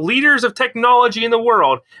 one of the leaders of technology in the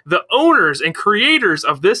world, the owners and creators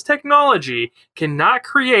of this technology, cannot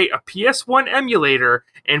create a PS1 emulator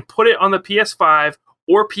and put it on the PS5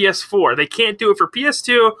 or PS4. They can't do it for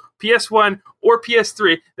PS2, PS1, or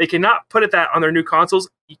PS3. They cannot put that on their new consoles.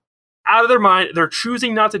 Out of their mind, they're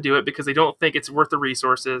choosing not to do it because they don't think it's worth the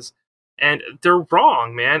resources. And they're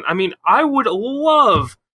wrong, man. I mean, I would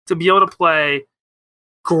love to be able to play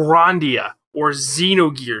Grandia or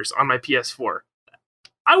Xenogears on my PS4.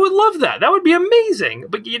 I would love that. That would be amazing.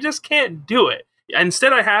 But you just can't do it.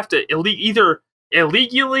 Instead, I have to either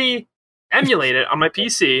illegally emulate it on my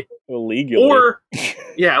PC, illegally, or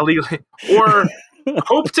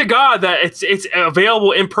hope to God that it's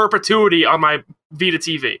available in perpetuity on my Vita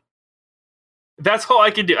TV. That's all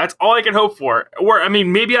I can do. That's all I can hope for. Or, I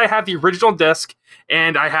mean, maybe I have the original disc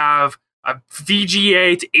and I have a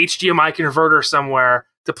VGA to HDMI converter somewhere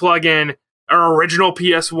to plug in an original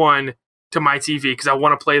PS1 to my TV because I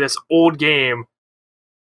want to play this old game.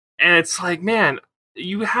 And it's like, man,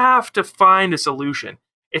 you have to find a solution.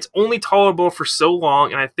 It's only tolerable for so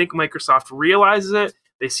long, and I think Microsoft realizes it.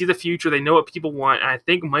 They see the future. They know what people want, and I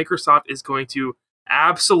think Microsoft is going to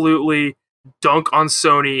absolutely dunk on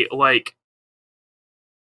Sony like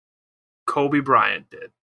Kobe Bryant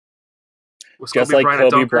did. Just like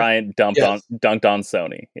Kobe Bryant dunked on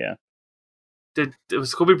Sony, yeah.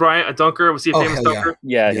 Was Kobe Bryant a dunker? Was he a famous dunker?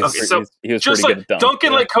 Yeah, he was just pretty like good at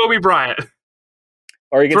dunking like Kobe Bryant.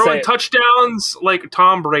 Or you can throwing touchdowns like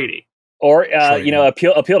Tom Brady. Or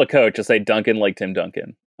appeal to coach. Just say Duncan like Tim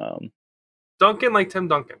Duncan. Duncan like Tim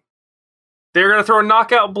Duncan. They're gonna throw a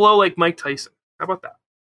knockout blow like Mike Tyson. How about that?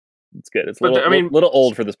 It's good. It's a little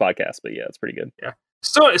old for this podcast, but yeah, it's pretty good. Yeah.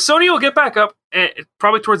 So Sony will get back up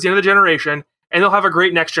probably towards the end of the generation, and they'll have a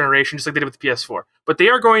great next generation, just like they did with the PS4. But they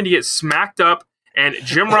are going to get smacked up, and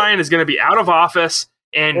Jim Ryan is going to be out of office.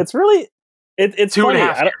 And it's really it's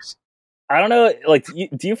 2.5 years. I don't know. Like,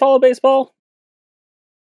 do you follow baseball?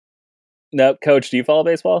 No, Coach. Do you follow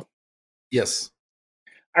baseball? Yes.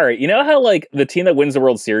 All right. You know how like the team that wins the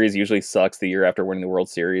World Series usually sucks the year after winning the World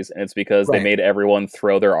Series, and it's because they made everyone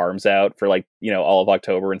throw their arms out for like all of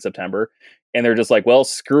October and September. And they're just like, well,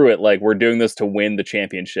 screw it. Like, we're doing this to win the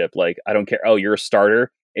championship. Like, I don't care. Oh, you're a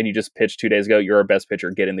starter and you just pitched 2 days ago. You're our best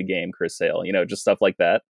pitcher. Get in the game, Chris Sale. Just stuff like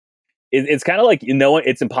that. it's kind of like,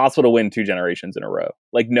 it's impossible to win 2 generations in a row.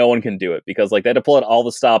 Like, no one can do it because like they had to pull out all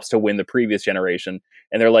the stops to win the previous generation,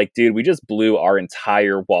 and they're like, dude, we just blew our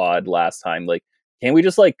entire wad last time. Like, can we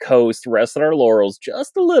just like coast, rest on our laurels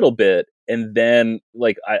just a little bit, and then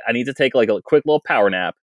like I need to take like a quick little power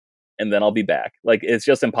nap, and then I'll be back. Like, it's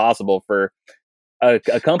just impossible for a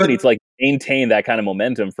company to like maintain that kind of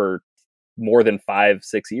momentum for more than 5-6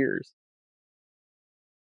 years.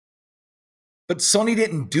 But Sony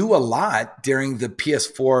didn't do a lot during the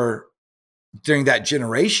PS4, during that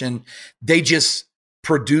generation. They just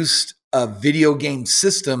produced a video game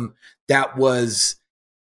system that was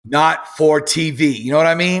not for TV. You know what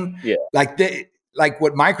I mean? Yeah. Like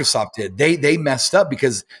what Microsoft did. They messed up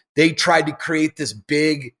because they tried to create this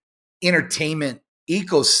big entertainment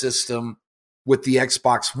ecosystem with the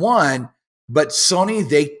Xbox One, but Sony,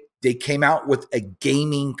 they came out with a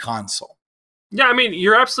gaming console. Yeah, I mean,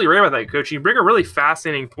 you're absolutely right about that, Coach. You bring a really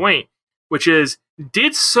fascinating point, which is,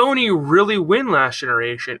 did Sony really win last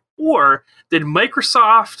generation? Or did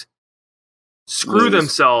Microsoft screw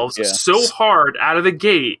themselves so hard out of the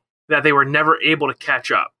gate that they were never able to catch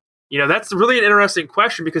up? You know, that's really an interesting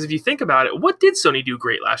question, because if you think about it, what did Sony do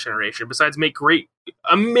great last generation besides make great,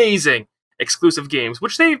 amazing exclusive games,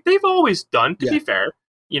 which they've always done, to be fair,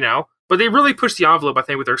 you know? But they really pushed the envelope, I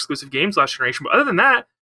think, with their exclusive games last generation. But other than that,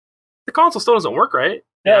 the console still doesn't work right.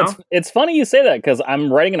 Yeah, it's funny you say that, because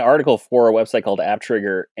I'm writing an article for a website called App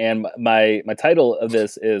Trigger, and my title of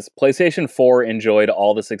this is PlayStation 4 enjoyed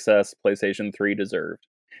all the success PlayStation 3 deserved.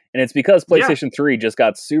 And it's because PlayStation 3 just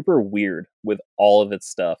got super weird with all of its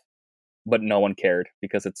stuff, but no one cared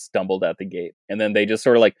because it stumbled out the gate. And then they just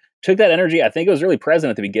sort of like took that energy. I think it was really present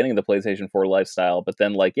at the beginning of the PlayStation 4 lifestyle, but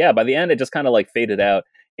then like, by the end it just kind of like faded out.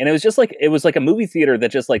 And it was just like, it was like a movie theater that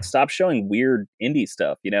just like stopped showing weird indie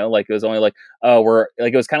stuff, you know? Like, it was only like,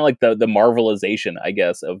 it was kind of like the Marvelization, I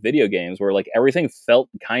guess, of video games, where like everything felt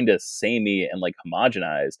kind of samey and like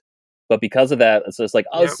homogenized. But because of that, it's just like,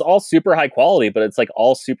 it's all super high quality, but it's like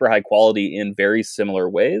all super high quality in very similar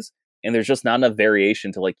ways. And there's just not enough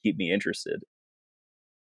variation to like keep me interested.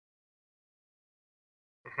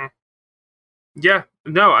 Mm-hmm. Yeah,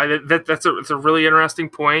 no, that's a really interesting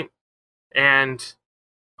point. And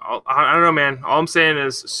I don't know, man. All I'm saying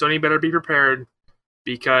is Sony better be prepared,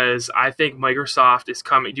 because I think Microsoft is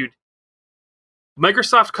coming. Dude,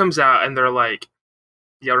 Microsoft comes out and they're like,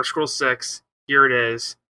 The Elder Scrolls 6, here it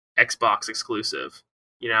is, Xbox exclusive.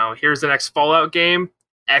 You know, here's the next Fallout game,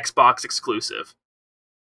 Xbox exclusive.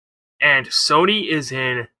 And Sony is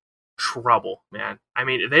in trouble, man. I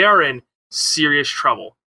mean, they are in serious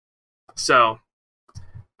trouble. So,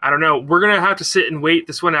 I don't know. We're going to have to sit and wait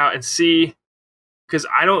this one out and see. Because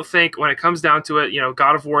I don't think, when it comes down to it, you know,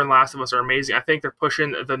 God of War and Last of Us are amazing. I think they're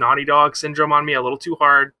pushing the Naughty Dog syndrome on me a little too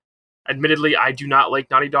hard. Admittedly, I do not like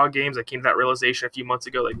Naughty Dog games. I came to that realization a few months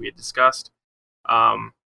ago, like we had discussed.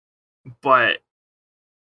 But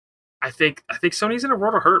I think Sony's in a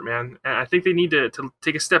world of hurt, man. And I think they need to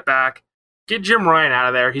take a step back, get Jim Ryan out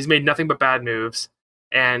of there. He's made nothing but bad moves,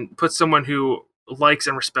 and put someone who likes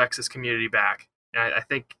and respects his community back. And I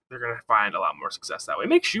think they're going to find a lot more success that way.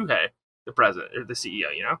 Make Shuhei the president or the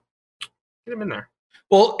CEO, you know, get him in there.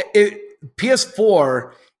 Well,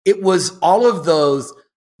 PS4, it was all of those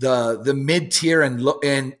the mid-tier and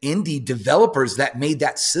indie developers that made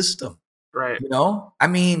that system, right? You know, I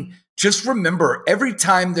mean, just remember, every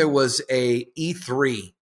time there was a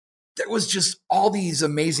E3, there was just all these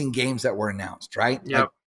amazing games that were announced, right? Yeah, like,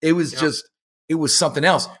 it was just, it was something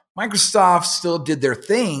else. Microsoft still did their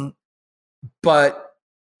thing, but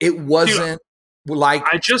it wasn't. Like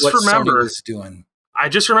I just what remember Sony was doing. I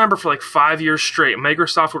just remember for like 5 years straight,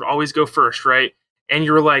 Microsoft would always go first, right? And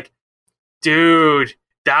you were like, dude,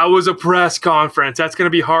 that was a press conference. That's going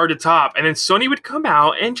to be hard to top. And then Sony would come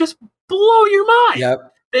out and just blow your mind.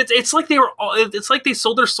 Yep. It's like they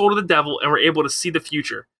sold their soul to the devil and were able to see the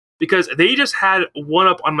future, because they just had one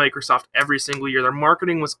up on Microsoft every single year. Their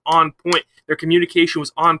marketing was on point. Their communication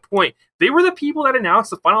was on point. They were the people that announced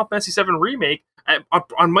the Final Fantasy VII Remake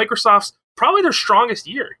on Microsoft's probably their strongest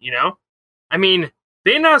year, you know? I mean,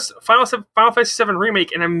 they announced Final Fantasy VII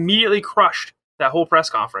Remake and immediately crushed that whole press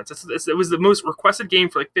conference. It was the most requested game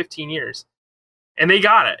for like 15 years. And they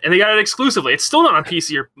got it. And they got it exclusively. It's still not on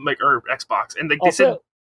PC or Xbox. And they said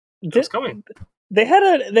it's coming. They had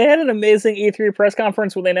an amazing E3 press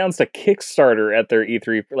conference when they announced a Kickstarter at their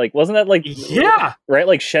E3. Like, wasn't that like right?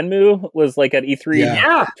 Like Shenmue was like at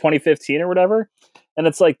E3 2015 or whatever. And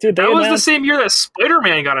it's like, dude, that was the same year that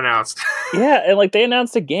Spider-Man got announced. Yeah, and like they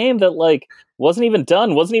announced a game that like wasn't even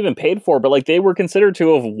done, wasn't even paid for, but like they were considered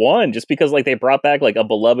to have won just because like they brought back like a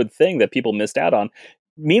beloved thing that people missed out on.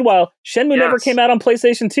 Meanwhile, Shenmue never came out on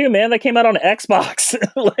PlayStation 2, man. That came out on Xbox.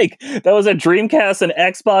 Like, that was a Dreamcast and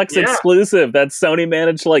Xbox exclusive that Sony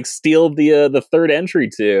managed to like steal the third entry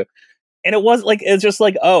to. And it was like, it's just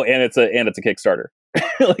like, oh, and it's a Kickstarter.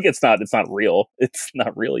 Like, it's not real. It's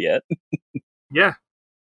not real yet. Yeah.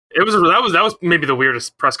 That was maybe the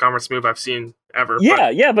weirdest press conference move I've seen ever.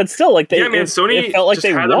 Yeah, but still, like, Sony it felt like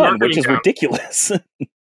they won, which is ridiculous.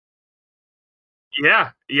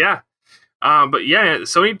 Yeah. But yeah,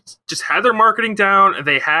 Sony just had their marketing down.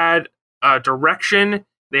 They had direction.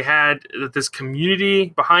 They had this community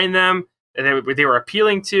behind them that they were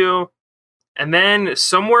appealing to. And then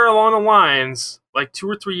somewhere along the lines, like 2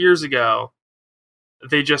 or 3 years ago,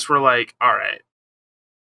 they just were like, all right,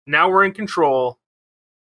 now we're in control.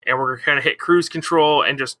 And we're going to hit cruise control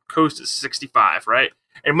and just coast at 65, right?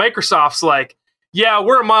 And Microsoft's like, yeah,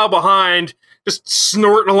 we're a mile behind, just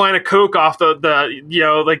snorting a line of Coke off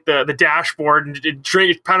the dashboard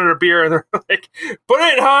and pounding a beer. And they're like, put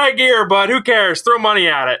it in high gear, bud. Who cares? Throw money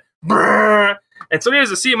at it. Brrr. And so he has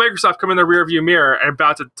to see Microsoft come in the rearview mirror and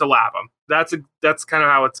about to lap them. That's kind of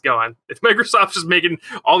how it's going. If Microsoft's just making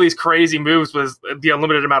all these crazy moves with the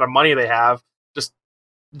unlimited amount of money they have, just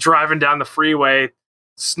driving down the freeway,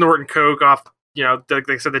 snorting Coke off, like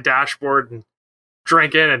I said, the dashboard and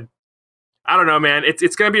drinking, and I don't know, man.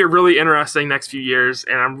 It's going to be a really interesting next few years,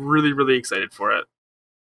 and I'm really, really excited for it.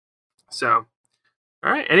 So,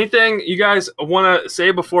 all right. Anything you guys want to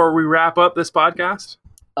say before we wrap up this podcast?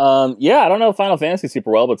 Yeah, I don't know Final Fantasy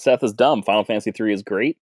super well, but Seth is dumb. Final Fantasy 3 is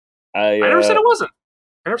great. I never said it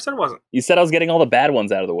wasn't. You said I was getting all the bad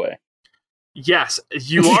ones out of the way. Yes,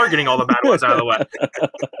 you are getting all the bad ones out of the way.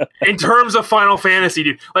 In terms of Final Fantasy,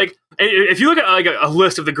 dude, like if you look at like a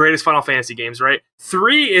list of the greatest Final Fantasy games, right?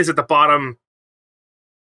 3 is at the bottom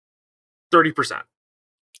 30%.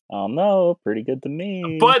 Oh no, pretty good to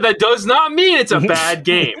me. But that does not mean it's a bad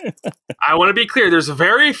game. I want to be clear. There's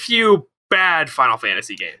very few bad Final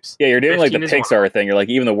Fantasy games. Yeah, you're doing like the Pixar thing. You're like,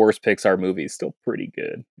 even the worst Pixar movie's still pretty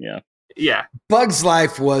good. Yeah. Bugs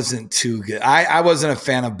Life wasn't too good. I wasn't a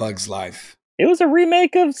fan of Bugs Life. It was a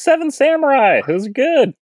remake of Seven Samurai. It was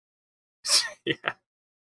good. Yeah.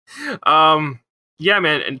 Yeah,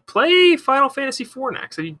 man. And play Final Fantasy IV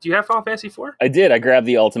next. Do you have Final Fantasy IV? I did. I grabbed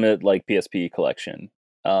the Ultimate like PSP collection.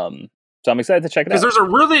 So I'm excited to check it out. Because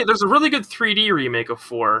there's a really good 3D remake of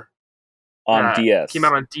 4 on DS. Came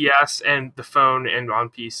out on DS and the phone and on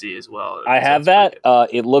PC as well. I have that.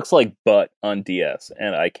 It looks like butt on DS,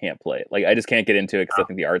 and I can't play it. Like, I just can't get into it because I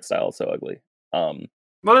think the art style is so ugly.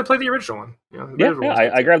 Well, then play the original one.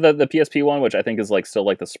 I grabbed the PSP one, which I think is like still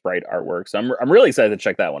like the sprite artwork. So I'm really excited to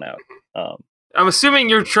check that one out. I'm assuming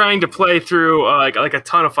you're trying to play through like a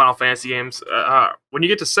ton of Final Fantasy games. When you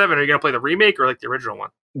get to 7, are you gonna play the remake or like the original one?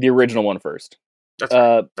 The original one first. That's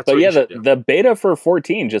right. But yeah, the beta for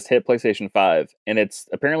 14 just hit PlayStation 5, and it's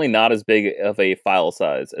apparently not as big of a file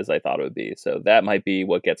size as I thought it would be. So that might be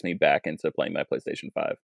what gets me back into playing my PlayStation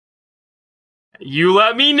 5. You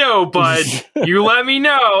let me know, bud. You let me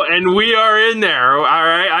know, and we are in there. All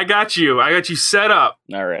right, I got you. I got you set up.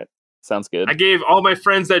 All right, sounds good. I gave all my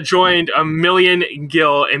friends that joined 1 million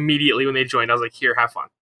gil immediately when they joined. I was like, "Here, have fun."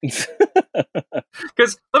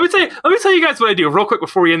 Because let me tell you guys what I do real quick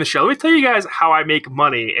before we end the show. Let me tell you guys how I make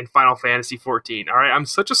money in Final Fantasy 14. All right, I'm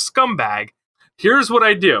such a scumbag. Here's what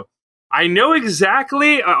I do. I know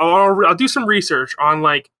exactly. I'll do some research on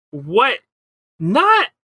like what not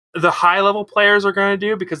the high level players are going to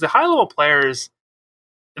do, because the high level players,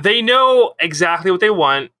 they know exactly what they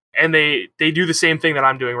want and they do the same thing that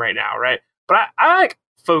I'm doing right now, right? But I like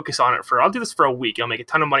focus on it I'll do this for a week. I'll make a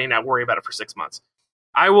ton of money and not worry about it for 6 months.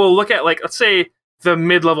 I will look at, like, let's say the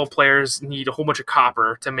mid-level players need a whole bunch of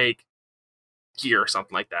copper to make gear or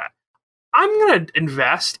something like that. I'm going to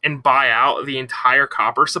invest and buy out the entire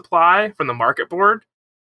copper supply from the market board.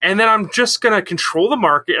 And then I'm just going to control the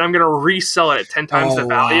market, and I'm going to resell it at 10 times the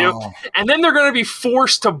value. Wow. And then they're going to be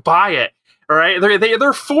forced to buy it. All right?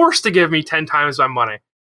 They're forced to give me 10 times my money.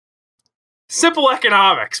 Simple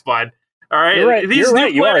economics, bud. All right? You're right.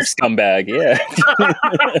 You are a scumbag. Yeah.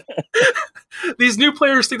 These new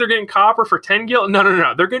players think they're getting copper for 10 gil.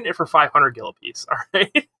 No. They're getting it for 500 gil a piece. All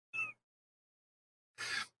right?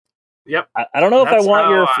 Yep. I don't know if I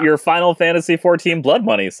want your Final Fantasy 14 blood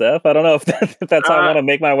money, Seth. I don't know if that's how I want to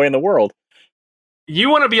make my way in the world. You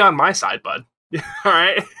want to be on my side, bud. All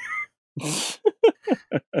right?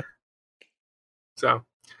 So,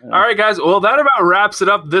 all right, guys. Well, that about wraps it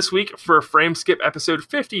up this week for Frameskip episode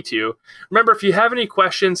 52. Remember, if you have any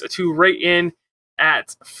questions, to write in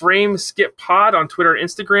at FrameSkipPod on Twitter and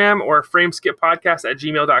Instagram, or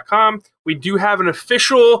FrameSkipPodcast@gmail.com. We do have an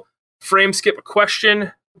official Frameskip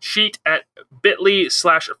question sheet at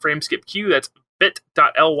bit.ly/frameskipq. That's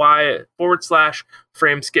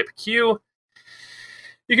bit.ly/frameskipq.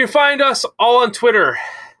 You can find us all on Twitter.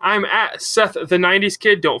 I'm at Seth the 90s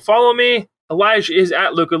Kid. Don't follow me. Elijah is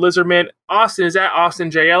at Luca Lizardman. Austin is at Austin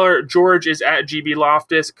J. Eller. George is at GB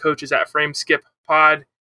Loftus. Coach is at Frameskip Pod.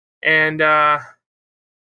 And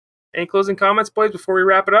any closing comments, boys, before we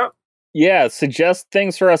wrap it up? Yeah, suggest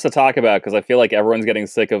things for us to talk about, because I feel like everyone's getting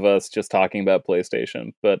sick of us just talking about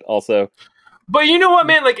PlayStation. But also... But you know what,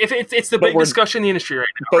 man? Like, if it's the big discussion in the industry right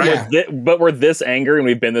now, right? But we're this angry, and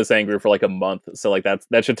we've been this angry for like a month. So like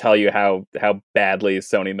that should tell you how badly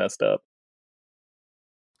Sony messed up.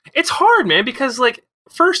 It's hard, man, because like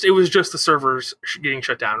first it was just the servers getting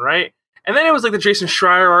shut down, right? And then it was like the Jason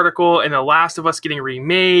Schreier article and The Last of Us getting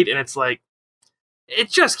remade, and it's like it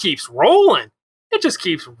just keeps rolling. It just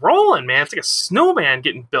keeps rolling, man. It's like a snowman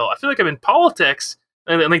getting built. I feel like I'm in politics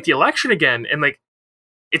and like the election again, and like.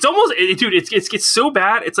 It's almost, dude, it gets so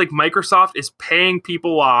bad, it's like Microsoft is paying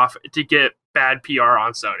people off to get bad PR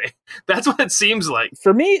on Sony. That's what it seems like.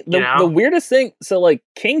 For me, the weirdest thing, so like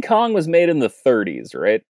King Kong was made in the 30s,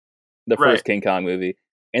 right? The first King Kong movie.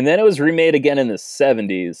 And then it was remade again in the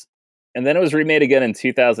 70s. And then it was remade again in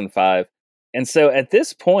 2005. And so at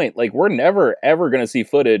this point, like we're never, ever going to see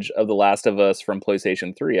footage of The Last of Us from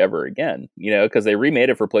PlayStation 3 ever again, because they remade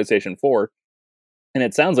it for PlayStation 4. And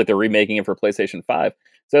it sounds like they're remaking it for PlayStation 5.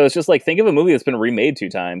 So it's just like, think of a movie that's been remade 2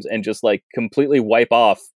 times and just like completely wipe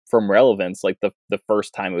off from relevance like the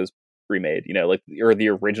first time it was remade, or the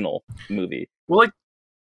original movie. Well,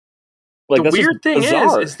 like the weird thing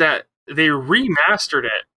is that they remastered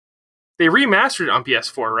it. They remastered it on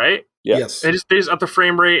PS4, right? Yeah. Yes. They just up the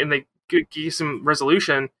frame rate and they gave some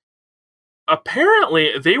resolution.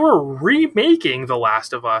 Apparently, they were remaking The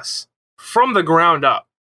Last of Us from the ground up.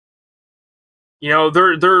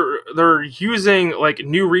 They're using like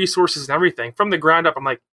new resources and everything from the ground up. I'm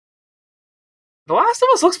like, The Last of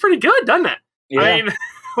Us looks pretty good, doesn't it? Yeah. I mean,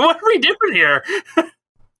 what are we doing here?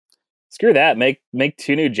 Screw that. Make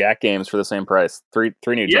 2 new Jack games for the same price. 3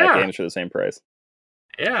 new Jack games for the same price.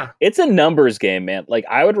 Yeah. It's a numbers game, man. Like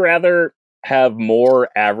I would rather have more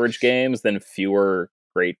average games than fewer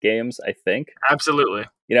great games, I think. Absolutely.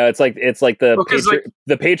 It's like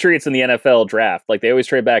the Patriots in the NFL draft. Like they always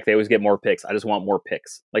trade back. They always get more picks. I just want more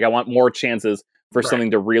picks. Like I want more chances for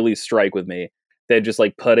something to really strike with me than just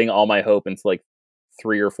like putting all my hope into like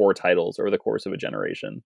 3 or 4 titles over the course of a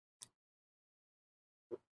generation.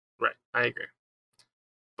 Right. I agree.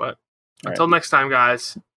 But until next time,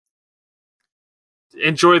 guys,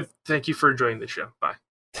 thank you for enjoying the show. Bye.